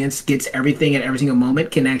your audience gets everything at every single moment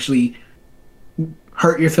can actually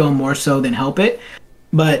hurt your film more so than help it.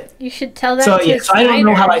 But you should tell that to Snyder. So I don't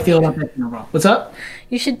know how I feel about that overall. What's up?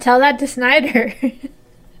 You should tell that to Snyder.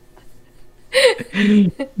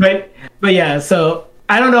 but yeah, so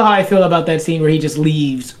I don't know how I feel about that scene where he just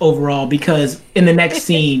leaves overall, because in the next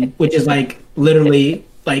scene, which is like literally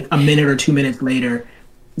like a minute or 2 minutes later,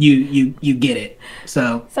 you get it.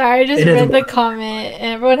 So sorry, I just read the comment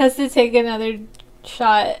and everyone has to take another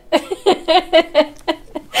shot.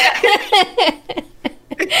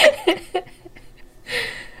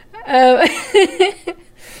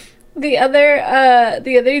 The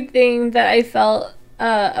other thing that I felt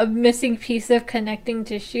a missing piece of connecting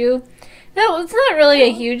tissue. No, it's not really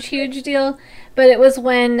a huge deal, but it was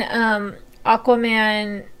when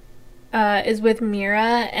Aquaman is with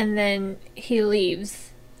Mera and then he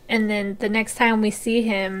leaves, and then the next time we see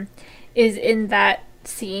him is in that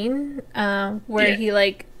scene where he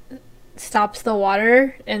like stops the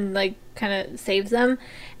water and like kind of saves them,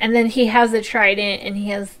 and then he has the trident and he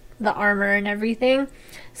has the armor and everything.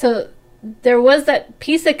 So there was that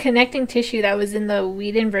piece of connecting tissue that was in the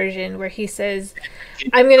Whedon version where he says,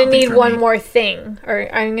 "I'm gonna need one more thing," or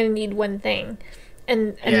 "I'm gonna need one thing,"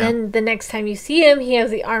 and then the next time you see him, he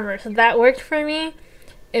has the armor. So that worked for me.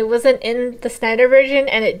 It wasn't in the Snyder version,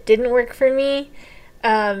 and it didn't work for me.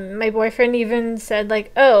 My boyfriend even said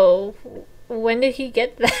like, "Oh, when did he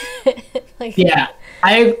get that?" Like, yeah,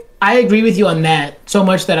 I agree with you on that so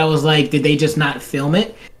much that I was like, did they just not film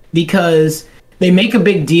it? Because they make a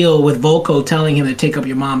big deal with Volko telling him to take up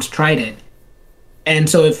your mom's trident. And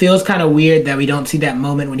so it feels kind of weird that we don't see that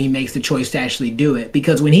moment when he makes the choice to actually do it.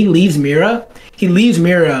 Because when he leaves Mera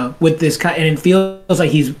with this kind, and it feels like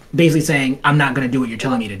he's basically saying, "I'm not going to do what you're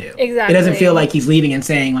telling me to do." Exactly. It doesn't feel like he's leaving and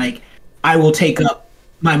saying like, "I will take up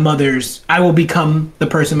I will become the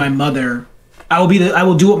person my mother, I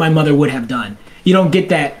will do what my mother would have done." You don't get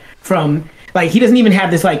that from, like, he doesn't even have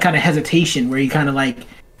this like kind of hesitation where he kind of like,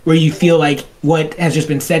 where you feel like what has just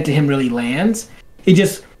been said to him really lands. It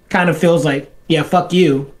just kind of feels like, yeah, fuck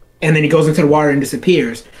you. And then he goes into the water and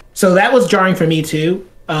disappears. So that was jarring for me too.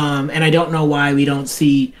 And I don't know why we don't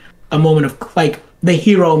see a moment of like the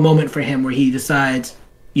hero moment for him where he decides,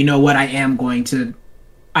 you know what, I am going to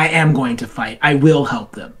fight. I will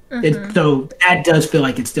help them. Mm-hmm. So that does feel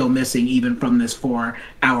like it's still missing even from this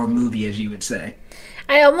 4-hour movie, as you would say.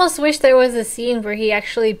 I almost wish there was a scene where he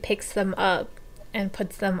actually picks them up and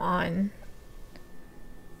puts them on.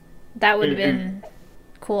 That would have been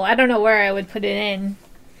cool. I don't know where I would put it in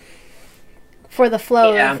for the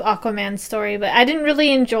flow of Aquaman's story, but I didn't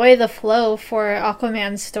really enjoy the flow for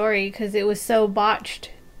Aquaman's story because it was so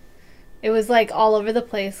botched. It was like all over the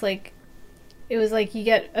place. Like, it was like you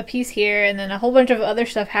get a piece here and then a whole bunch of other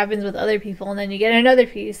stuff happens with other people and then you get another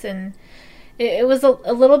piece, and it was a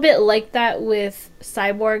little bit like that with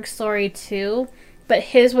Cyborg's story too. But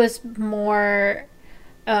his was more,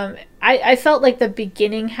 I felt like the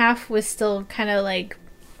beginning half was still kind of like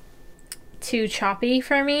too choppy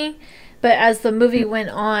for me. But as the movie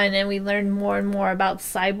went on and we learned more and more about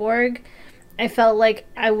Cyborg, I felt like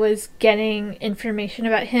I was getting information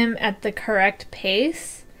about him at the correct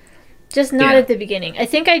pace. Just not Yeah. at the beginning. I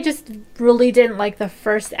think I just really didn't like the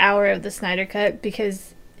first hour of the Snyder Cut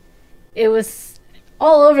because it was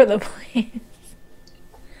all over the place.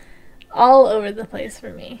 All over the place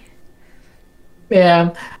for me.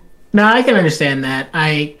 Yeah. No, I can understand that.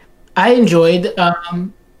 I enjoyed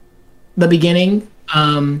the beginning.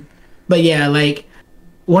 But yeah, like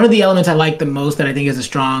one of the elements I like the most that I think is the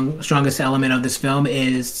strongest element of this film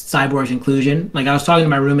is Cyborg's inclusion. Like I was talking to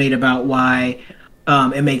my roommate about why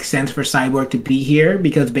it makes sense for Cyborg to be here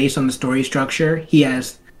because based on the story structure, he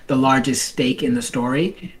has the largest stake in the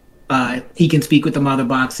story. He can speak with the mother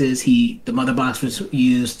boxes. The mother box was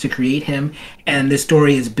used to create him, and this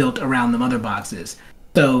story is built around the mother boxes.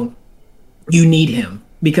 So you need him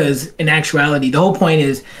because in actuality, the whole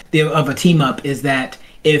point of a team up is that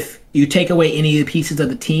if you take away any of the pieces of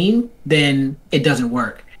the team, then it doesn't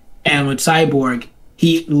work. And with Cyborg,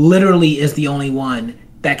 he literally is the only one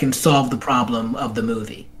that can solve the problem of the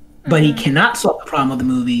movie. But he cannot solve the problem of the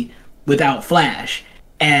movie without Flash.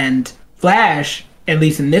 And Flash, at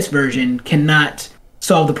least in this version, cannot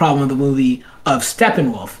solve the problem of the movie of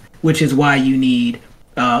Steppenwolf, which is why you need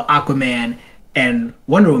Aquaman and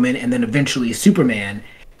Wonder Woman and then eventually Superman.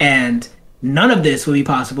 And none of this would be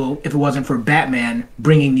possible if it wasn't for Batman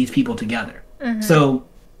bringing these people together. So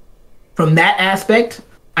from that aspect,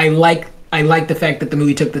 I like the fact that the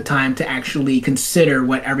movie took the time to actually consider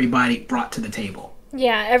what everybody brought to the table.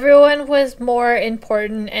 Yeah, everyone was more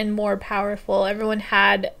important and more powerful. Everyone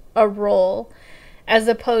had a role, as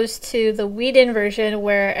opposed to the Whedon version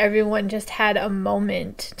where everyone just had a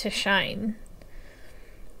moment to shine.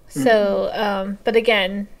 So, but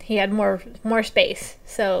again, he had more space.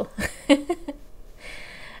 So,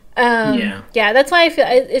 yeah, that's why I feel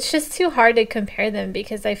it's just too hard to compare them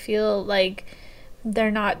because I feel like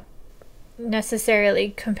they're not necessarily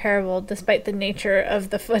comparable despite the nature of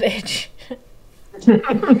the footage.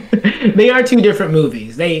 They are two different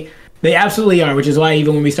movies. They absolutely are, which is why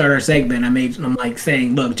even when we start our segment, I'm like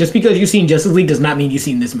saying, look, just because you've seen Justice League does not mean you've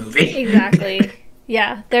seen this movie. Exactly.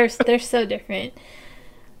 Yeah, they're so different.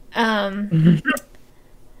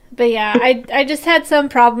 But yeah, I just had some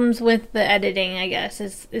problems with the editing, I guess,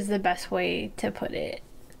 is the best way to put it.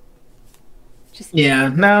 Just yeah,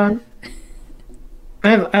 no.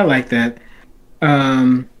 I like that.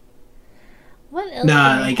 What else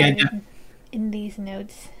Nah, did like I have in these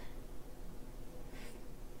notes?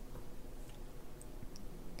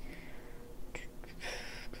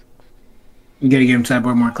 You gotta give him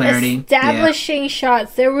Cyborg more clarity. Establishing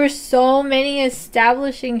shots. There were so many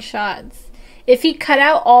establishing shots. If he cut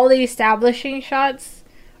out all the establishing shots,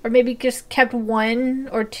 or maybe just kept one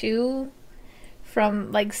or two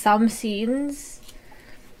from like some scenes,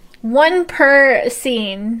 one per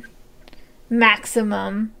scene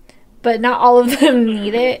maximum, but not all of them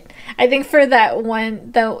need it. I think for that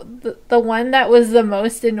one, the one that was the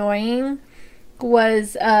most annoying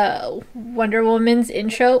was Wonder Woman's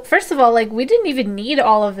intro. First of all, like, we didn't even need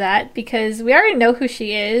all of that because we already know who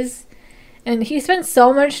she is, and he spent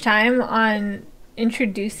so much time on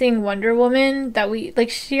introducing Wonder Woman that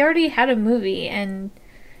she already had a movie and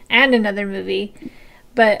another movie,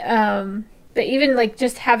 but even like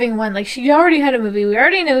just having one, like, she already had a movie, we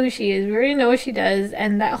already know who she is, we already know what she does,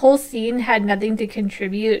 and that whole scene had nothing to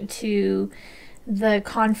contribute to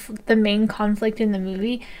the main conflict in the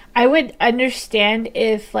movie. I would understand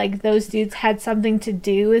if like those dudes had something to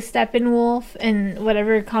do with Steppenwolf and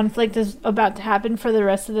whatever conflict is about to happen for the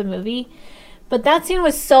rest of the movie. But that scene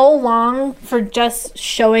was so long for just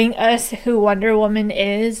showing us who Wonder Woman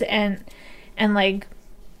is and like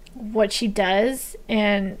what she does,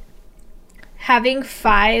 and having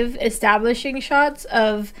 5 establishing shots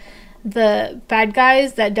of the bad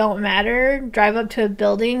guys that don't matter drive up to a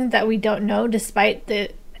building that we don't know, despite the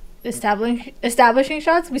establishing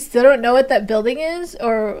shots. We still don't know what that building is,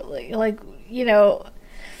 or like you know,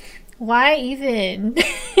 why even?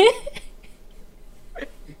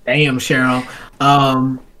 Damn, Cheryl.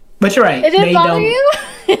 But you're right. It didn't bother you?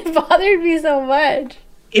 It bothered me so much.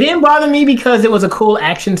 It didn't bother me because it was a cool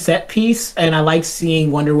action set piece, and I like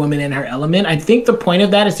seeing Wonder Woman in her element. I think the point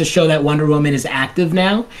of that is to show that Wonder Woman is active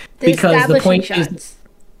now. Because the point is...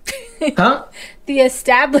 Huh? The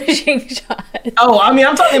establishing shots. Oh, I mean,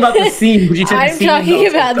 I'm talking about the scene. I'm talking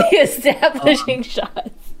about the establishing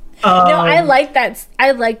shots. No, I like that.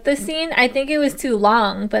 I like the scene. I think it was too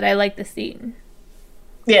long, but I like the scene.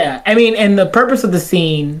 Yeah, I mean, and the purpose of the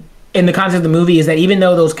scene in the context of the movie is that even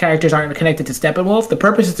though those characters aren't connected to Steppenwolf, the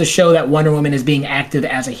purpose is to show that Wonder Woman is being active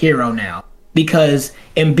as a hero now. Because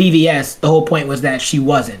in BVS, the whole point was that she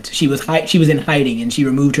wasn't. She was in hiding, and she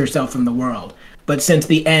removed herself from the world. But since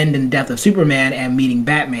the end and death of Superman and meeting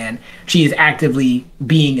Batman, she is actively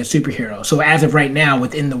being a superhero. So as of right now,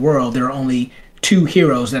 within the world, there are only two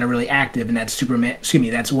heroes that are really active, and that's Superman. Excuse me,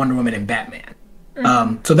 that's Wonder Woman and Batman.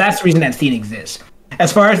 So that's the reason that scene exists.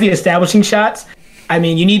 As far as the establishing shots, I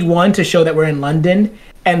mean, you need one to show that we're in London,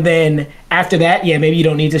 and then after that, yeah, maybe you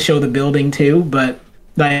don't need to show the building too. But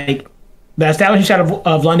like the establishing shot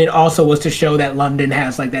of London also was to show that London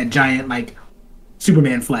has like that giant like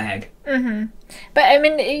Superman flag. But I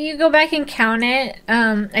mean, you go back and count it.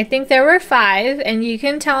 I think there were 5, and you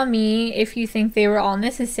can tell me if you think they were all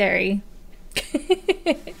necessary.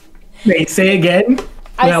 Wait, say again.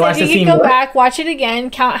 I said you can go back, watch it again,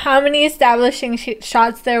 count how many establishing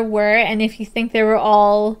shots there were, and if you think they were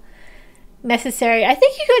all necessary. I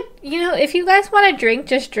think you could, if you guys want to drink,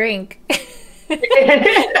 just drink.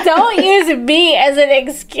 Don't use me as an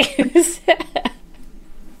excuse.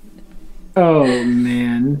 Oh,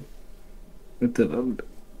 man.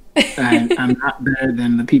 I'm not better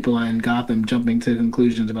than the people in Gotham jumping to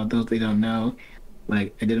conclusions about those they don't know.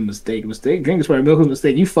 Like, I did a mistake. Drinking swear milk was a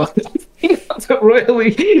mistake. You fucked up. You fucked up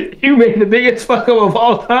royally. You made the biggest fuck up of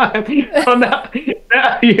all time. Oh, now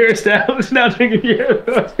you're established. Now drinking your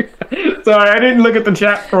Sorry, I didn't look at the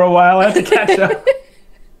chat for a while. I have to catch up.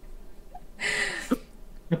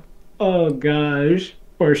 Oh, gosh.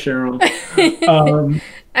 Poor Cheryl.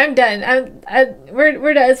 I'm done.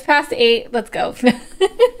 We're done. It's past 8. Let's go.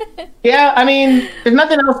 Yeah, I mean, there's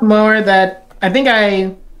nothing else more that I think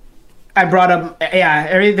I brought up. Yeah,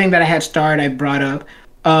 everything that I had starred, I brought up.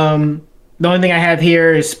 The only thing I have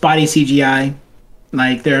here is spotty CGI.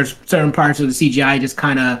 Like, there's certain parts of the CGI just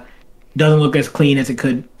kind of doesn't look as clean as it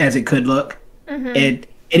could look. It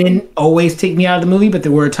didn't always take me out of the movie, but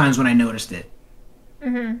there were times when I noticed it.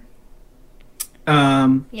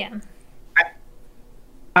 Yeah.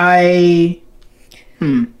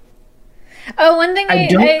 Oh, one thing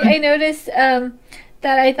I noticed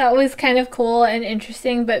that I thought was kind of cool and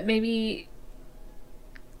interesting, but maybe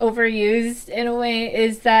overused in a way,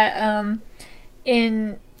 is that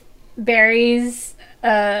in Barry's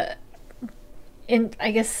in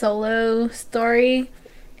I guess solo story,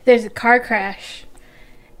 there's a car crash,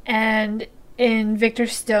 and in Victor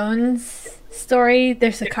Stone's story,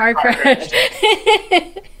 there's a car crash.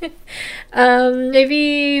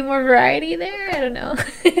 Maybe more variety there. I don't know.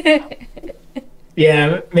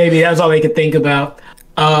 Yeah, maybe that's all they could think about.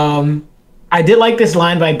 I did like this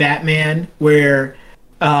line by Batman where,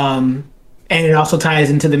 and it also ties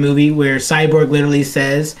into the movie where Cyborg literally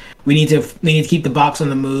says, "We need to keep the box on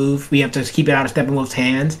the move. We have to keep it out of Steppenwolf's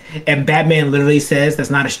hands." And Batman literally says, "That's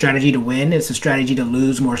not a strategy to win. It's a strategy to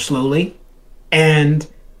lose more slowly," and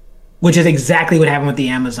which is exactly what happened with the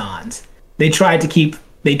Amazons. They tried to keep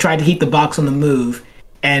the box on the move,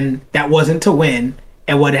 and that wasn't to win.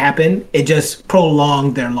 And what happened? It just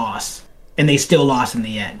prolonged their loss, and they still lost in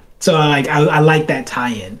the end. So I like that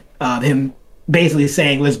tie-in. Him basically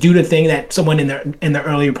saying, "Let's do the thing that someone in the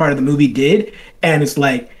earlier part of the movie did," and it's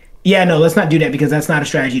like, yeah, no, let's not do that because that's not a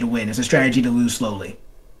strategy to win. It's a strategy to lose slowly.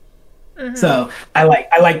 So I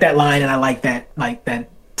like that line, and I like that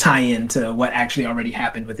tie-in to what actually already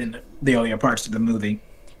happened within the earlier parts of the movie.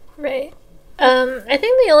 Right. I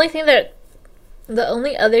think the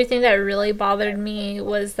only other thing that really bothered me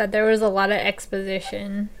was that there was a lot of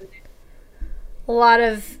exposition, a lot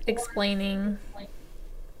of explaining.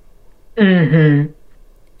 And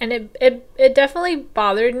it definitely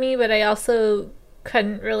bothered me, but I also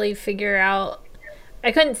couldn't really figure out.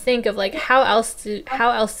 I couldn't think of like how else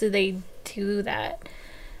do they do that?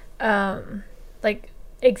 Like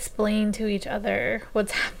explain to each other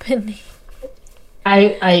what's happening.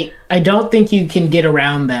 I don't think you can get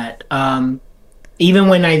around that. Even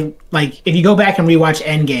when if you go back and rewatch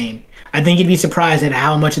Endgame, I think you'd be surprised at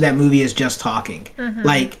how much of that movie is just talking.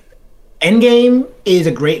 Like, Endgame is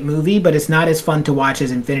a great movie, but it's not as fun to watch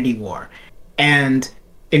as Infinity War. And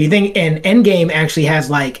if you think, and Endgame actually has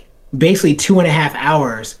like basically 2.5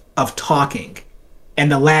 hours of talking,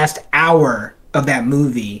 and the last hour of that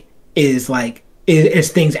movie is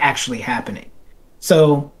things actually happening.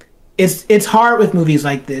 So it's hard with movies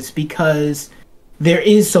like this because there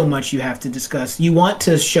is so much you have to discuss. You want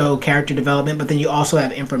to show character development, but then you also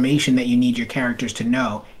have information that you need your characters to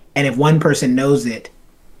know. And if one person knows it,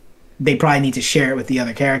 they probably need to share it with the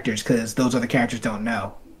other characters because those other characters don't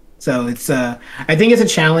know. So it's I think it's a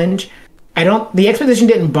challenge. The exposition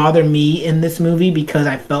didn't bother me in this movie because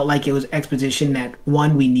I felt like it was exposition that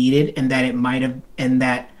we needed, and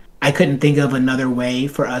that I couldn't think of another way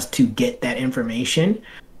for us to get that information.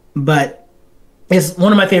 But it's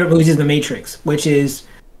one of my favorite movies is The Matrix, which is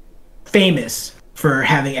famous for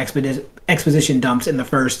having exposition dumps in the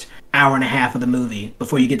first hour and a half of the movie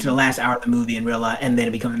before you get to the last hour of the movie and realize, and then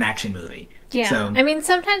it becomes an action movie. Yeah. So, I mean,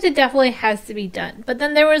 sometimes it definitely has to be done. But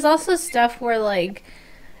then there was also stuff where, like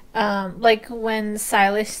when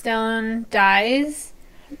Silas Stone dies,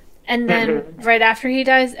 and then right after he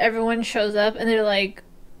dies, everyone shows up and they're like,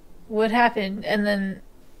 what happened? And then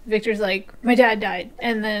Victor's like, my dad died.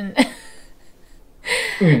 And then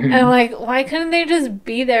and I'm like, why couldn't they just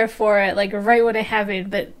be there for it, like right when it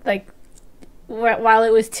happened, but like while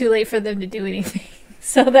it was too late for them to do anything,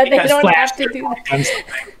 so that they don't have to do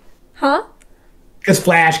that. Huh? Because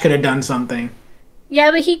Flash could have done something.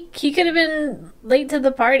 Yeah, but he could have been late to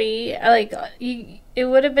the party. Like, it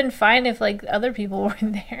would have been fine if like other people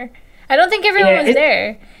weren't there. I don't think everyone was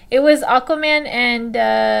there. It was Aquaman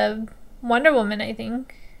and Wonder Woman, I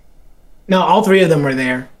think. No, all three of them were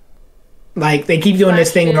there. Like, they keep doing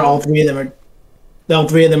this thing where all three of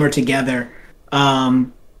them are together.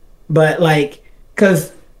 But like,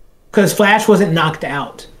 because Flash wasn't knocked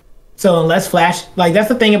out. So unless Flash, like, that's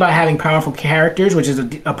the thing about having powerful characters, which is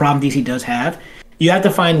a problem DC does have. You have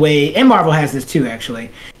to find ways, and Marvel has this too,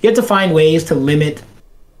 actually. You have to find ways to limit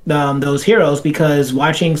those heroes, because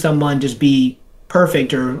watching someone just be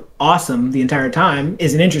perfect or awesome the entire time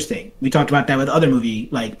isn't interesting. We talked about that with other movie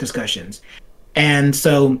like discussions. And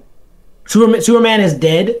so Superman is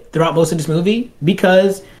dead throughout most of this movie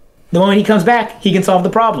because the moment he comes back, he can solve the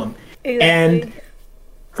problem. Exactly. And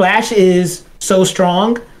Flash is so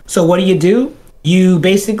strong. So what do? You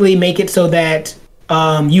basically make it so that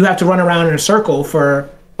you have to run around in a circle for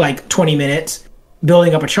like 20 minutes,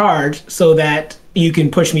 building up a charge so that you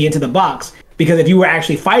can push me into the box. Because if you were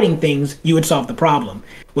actually fighting things, you would solve the problem.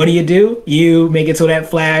 What do? You make it so that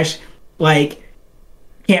Flash, like,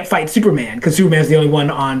 can't fight Superman because Superman's the only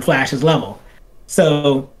one on Flash's level.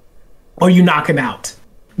 So, or you knock him out.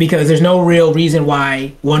 Because there's no real reason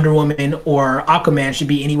why Wonder Woman or Aquaman should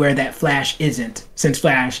be anywhere that Flash isn't, since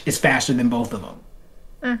Flash is faster than both of them.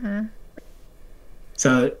 Mm-hmm.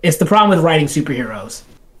 So it's the problem with writing superheroes.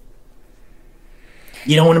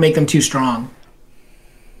 You don't want to make them too strong.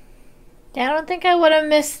 Yeah, I don't think I would have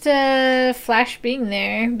missed Flash being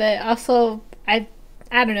there, but also I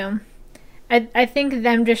don't know. I think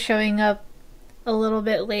them just showing up a little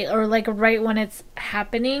bit late, or like right when it's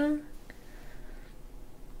happening.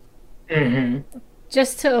 Mm-hmm.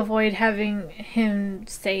 Just to avoid having him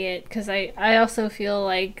say it, because I also feel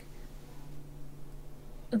like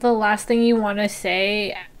the last thing you want to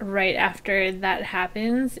say right after that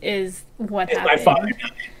happens is what happened. My father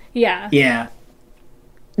died. Yeah. Yeah.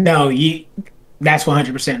 No, that's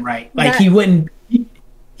 100% right. Like, he wouldn't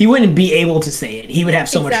be able to say it. He would have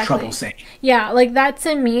so much trouble saying it. Yeah, like that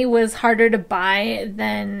to me was harder to buy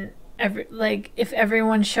than if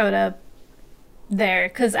everyone showed up there,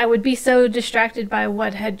 because I would be so distracted by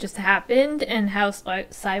what had just happened and how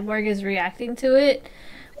Cyborg is reacting to it,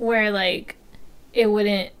 where like I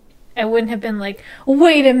wouldn't have been like,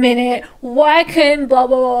 wait a minute, why couldn't blah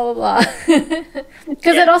blah blah blah blah,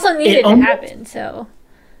 because it also needed to happen. So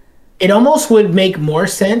it almost would make more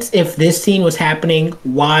sense if this scene was happening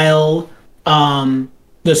while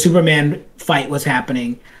the Superman fight was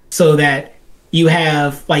happening, so that you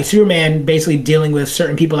have like Superman basically dealing with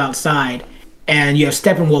certain people outside, and you have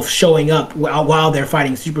Steppenwolf showing up while they're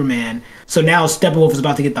fighting Superman. So now Steppenwolf is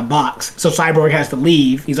about to get the box. So Cyborg has to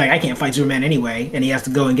leave. He's like, I can't fight Superman anyway. And he has to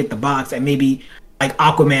go and get the box. And maybe like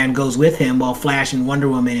Aquaman goes with him while Flash and Wonder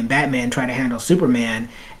Woman and Batman try to handle Superman.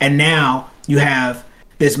 And now you have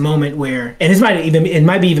this moment where, and it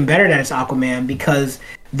might be even better that it's Aquaman, because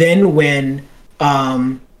then when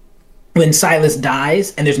Silas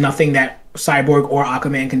dies and there's nothing that Cyborg or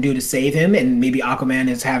Aquaman can do to save him, and maybe Aquaman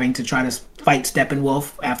is having to try to fight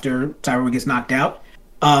Steppenwolf after Cyborg gets knocked out,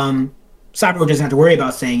 Cyborg doesn't have to worry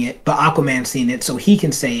about saying it, but Aquaman's seen it, so he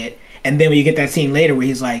can say it. And then when you get that scene later where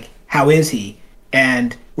he's like, how is he?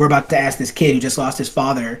 And we're about to ask this kid who just lost his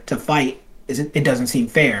father to fight. It doesn't seem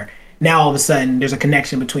fair. Now all of a sudden there's a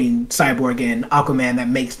connection between Cyborg and Aquaman that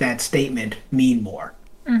makes that statement mean more.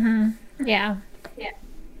 Mm-hmm. Yeah.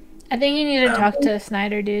 I think you need to talk to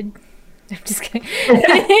Snyder, dude. I'm just kidding.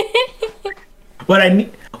 What I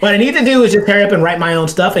need to do is just hurry up and write my own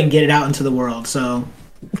stuff and get it out into the world. So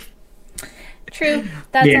true.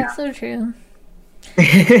 That's also true.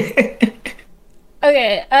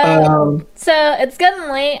 Okay. So it's getting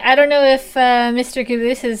late. I don't know if Mr.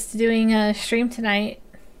 Caboose is doing a stream tonight.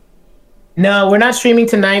 No, we're not streaming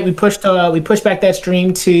tonight. We pushed back that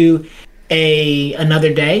stream to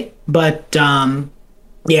another day. But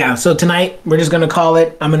yeah, so tonight we're just gonna call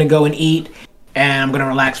it. I'm gonna go and eat, and I'm gonna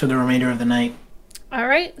relax for the remainder of the night. All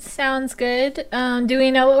right, sounds good. Do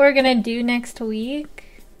we know what we're gonna do next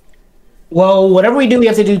week? Well, whatever we do, we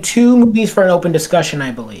have to do two movies for an open discussion,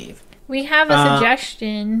 I believe. We have a Uh,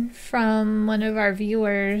 suggestion from one of our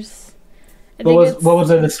viewers. I what think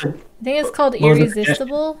was it's it? I think it's called What was the suggestion?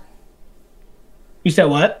 Irresistible. You said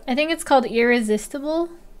what? I think it's called Irresistible.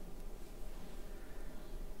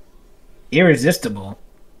 Irresistible.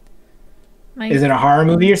 My Is it a horror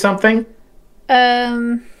movie or something?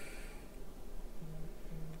 um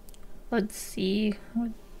let's see.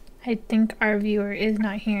 I think our viewer is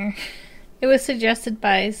not here. It was suggested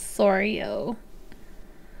by Sorio.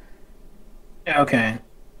 Okay.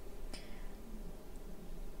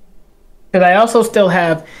 Because I also still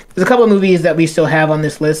have there's a couple of movies that we still have on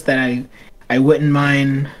this list that I wouldn't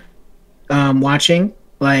mind watching.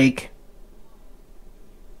 Like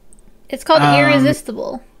It's called um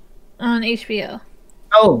Irresistible on HBO.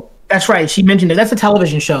 oh, that's right. She mentioned it. That's a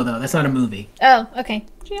television show though. That's not a movie. Oh, okay.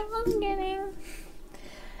 Just kidding.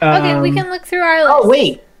 Okay, we can look through our list. Oh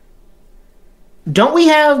wait, don't we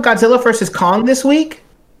have Godzilla versus Kong this week?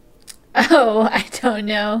 Oh, I don't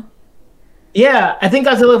know. Yeah, I think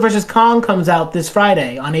Godzilla versus Kong comes out this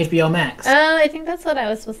Friday on HBO Max. I think that's what I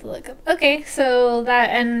was supposed to look up. Okay, so that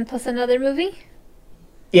and plus another movie?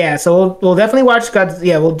 Yeah, so we'll definitely watch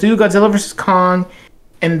Yeah, we'll do Godzilla versus Kong,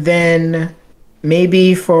 and then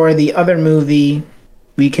maybe for the other movie,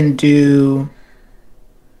 we can do.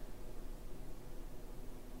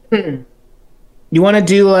 You want to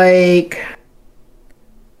do like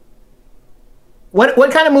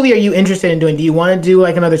what kind of movie are you interested in doing? Do you want to do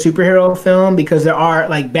like another superhero film? Because there are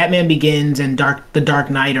like Batman Begins and The Dark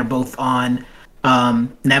Knight are both on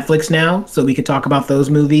Netflix now, so we could talk about those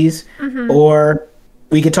movies, or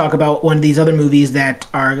we could talk about one of these other movies that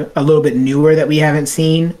are a little bit newer that we haven't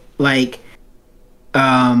seen, like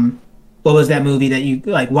what was that movie that you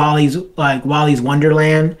like Wally's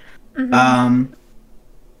Wonderland,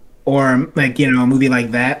 or like a movie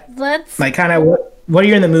like that. Let's Like kind of what are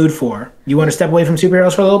you in the mood for? You want to step away from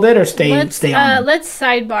superheroes for a little bit, or stay on? let's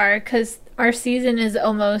sidebar because our season is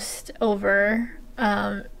almost over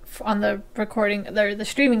on the recording the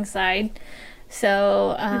streaming side.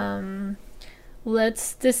 So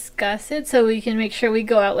let's discuss it so we can make sure we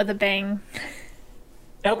go out with a bang.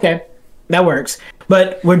 Okay, that works.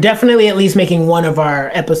 But we're definitely at least making one of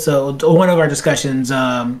our episodes or one of our discussions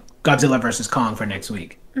Godzilla versus Kong for next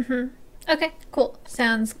week. Okay, cool.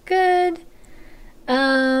 Sounds good.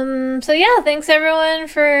 So yeah, thanks everyone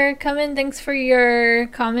for coming. Thanks for your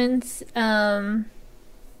comments. Comments.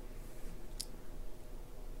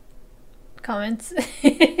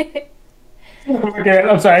 Okay,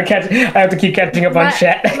 I'm sorry. I have to keep catching up on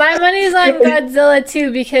chat. My money's on Godzilla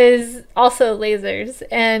too because also lasers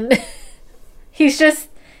and he's just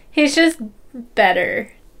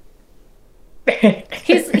better.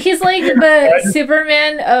 He's like the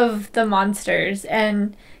Superman of the monsters,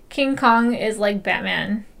 and King Kong is like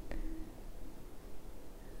Batman.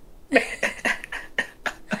 The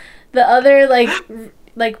other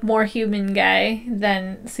like more human guy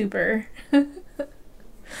than Super.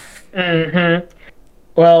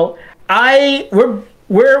 Well,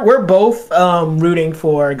 we're both rooting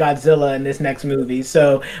for Godzilla in this next movie.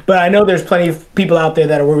 So, but I know there's plenty of people out there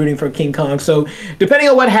that are rooting for King Kong. So, depending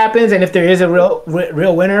on what happens and if there is a real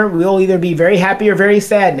winner, we'll either be very happy or very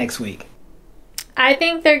sad next week. I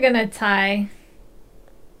think they're gonna tie.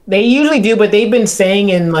 They usually do, but they've been saying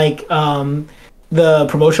in like the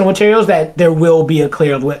promotional materials that there will be a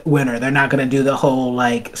clear winner. They're not going to do the whole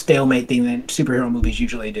like stalemate thing that superhero movies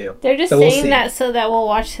usually do. They're just saying that so that we'll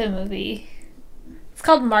watch the movie. It's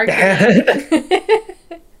called marketing.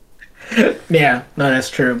 Yeah, no, that's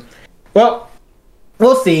true. Well,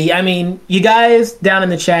 we'll see. I mean, you guys down in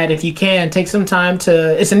the chat, if you can, take some time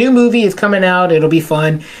to. It's a new movie. It's coming out. It'll be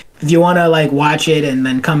fun. If you want to like watch it and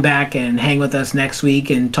then come back and hang with us next week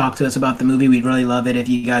and talk to us about the movie, we'd really love it if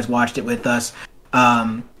you guys watched it with us.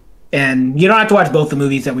 And you don't have to watch both the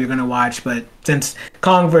movies that we're going to watch, but since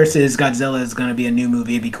Kong versus Godzilla is going to be a new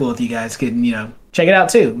movie, it'd be cool if you guys could, check it out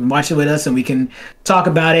too and watch it with us, and we can talk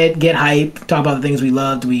about it, get hype, talk about the things we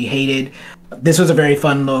loved, we hated. This was a very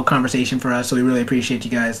fun little conversation for us, so we really appreciate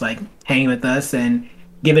you guys like hanging with us and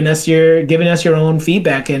giving us your own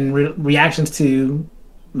feedback and reactions to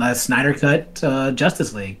Snyder Cut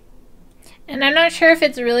Justice League. And I'm not sure if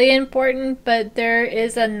it's really important, but there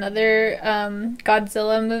is another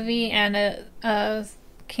Godzilla movie and a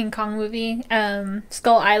King Kong movie,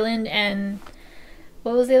 Skull Island, and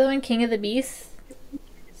what was the other one? King of the Beasts,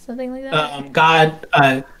 something like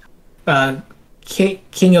that.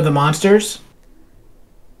 King of the Monsters.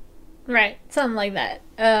 Right, something like that.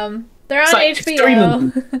 They're on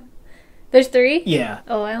HBO. HBO. There's 3? Yeah.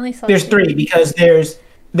 Oh, I only saw. There's 3 because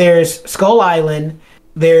there's Skull Island.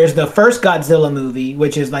 there's the first Godzilla movie,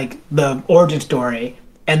 which is like the origin story,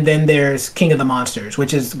 and then there's King of the Monsters,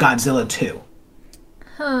 which is Godzilla 2.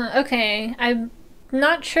 Huh, okay. I'm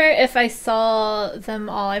not sure if I saw them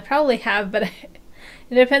all. I probably have, but it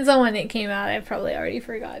depends on when it came out. I probably already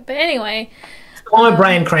forgot. But anyway. It's the one with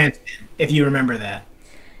Bryan Cranston, if you remember that.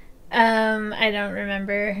 I don't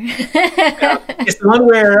remember. It's the one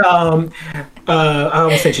where I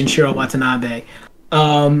almost said Shinichiro Watanabe.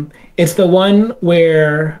 It's the one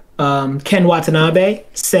where Ken Watanabe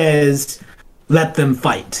says, "Let them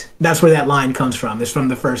fight." That's where that line comes from. It's from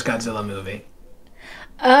the first Godzilla movie.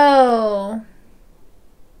 Oh.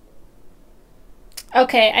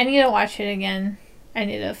 Okay, I need to watch it again. I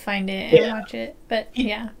need to find it and watch it. But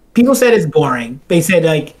yeah. People said it's boring. They said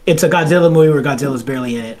like it's a Godzilla movie where Godzilla's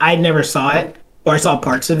barely in it. I never saw it, or I saw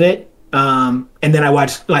parts of it. And then I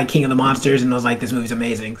watched like King of the Monsters, and I was like, "This movie's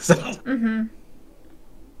amazing." So. Mm-hmm.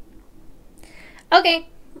 Okay.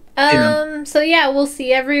 So yeah, we'll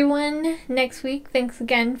see everyone next week. Thanks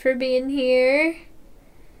again for being here.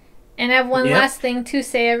 And I have one last thing to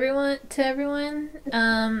say, everyone.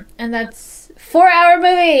 And that's 4-hour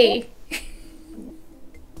movie.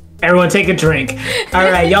 Everyone take a drink. All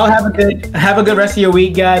right, y'all have a good rest of your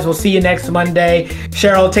week, guys. We'll see you next Monday.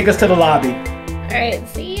 Cheryl, take us to the lobby. All right,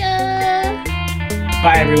 see ya.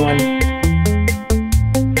 Bye, everyone.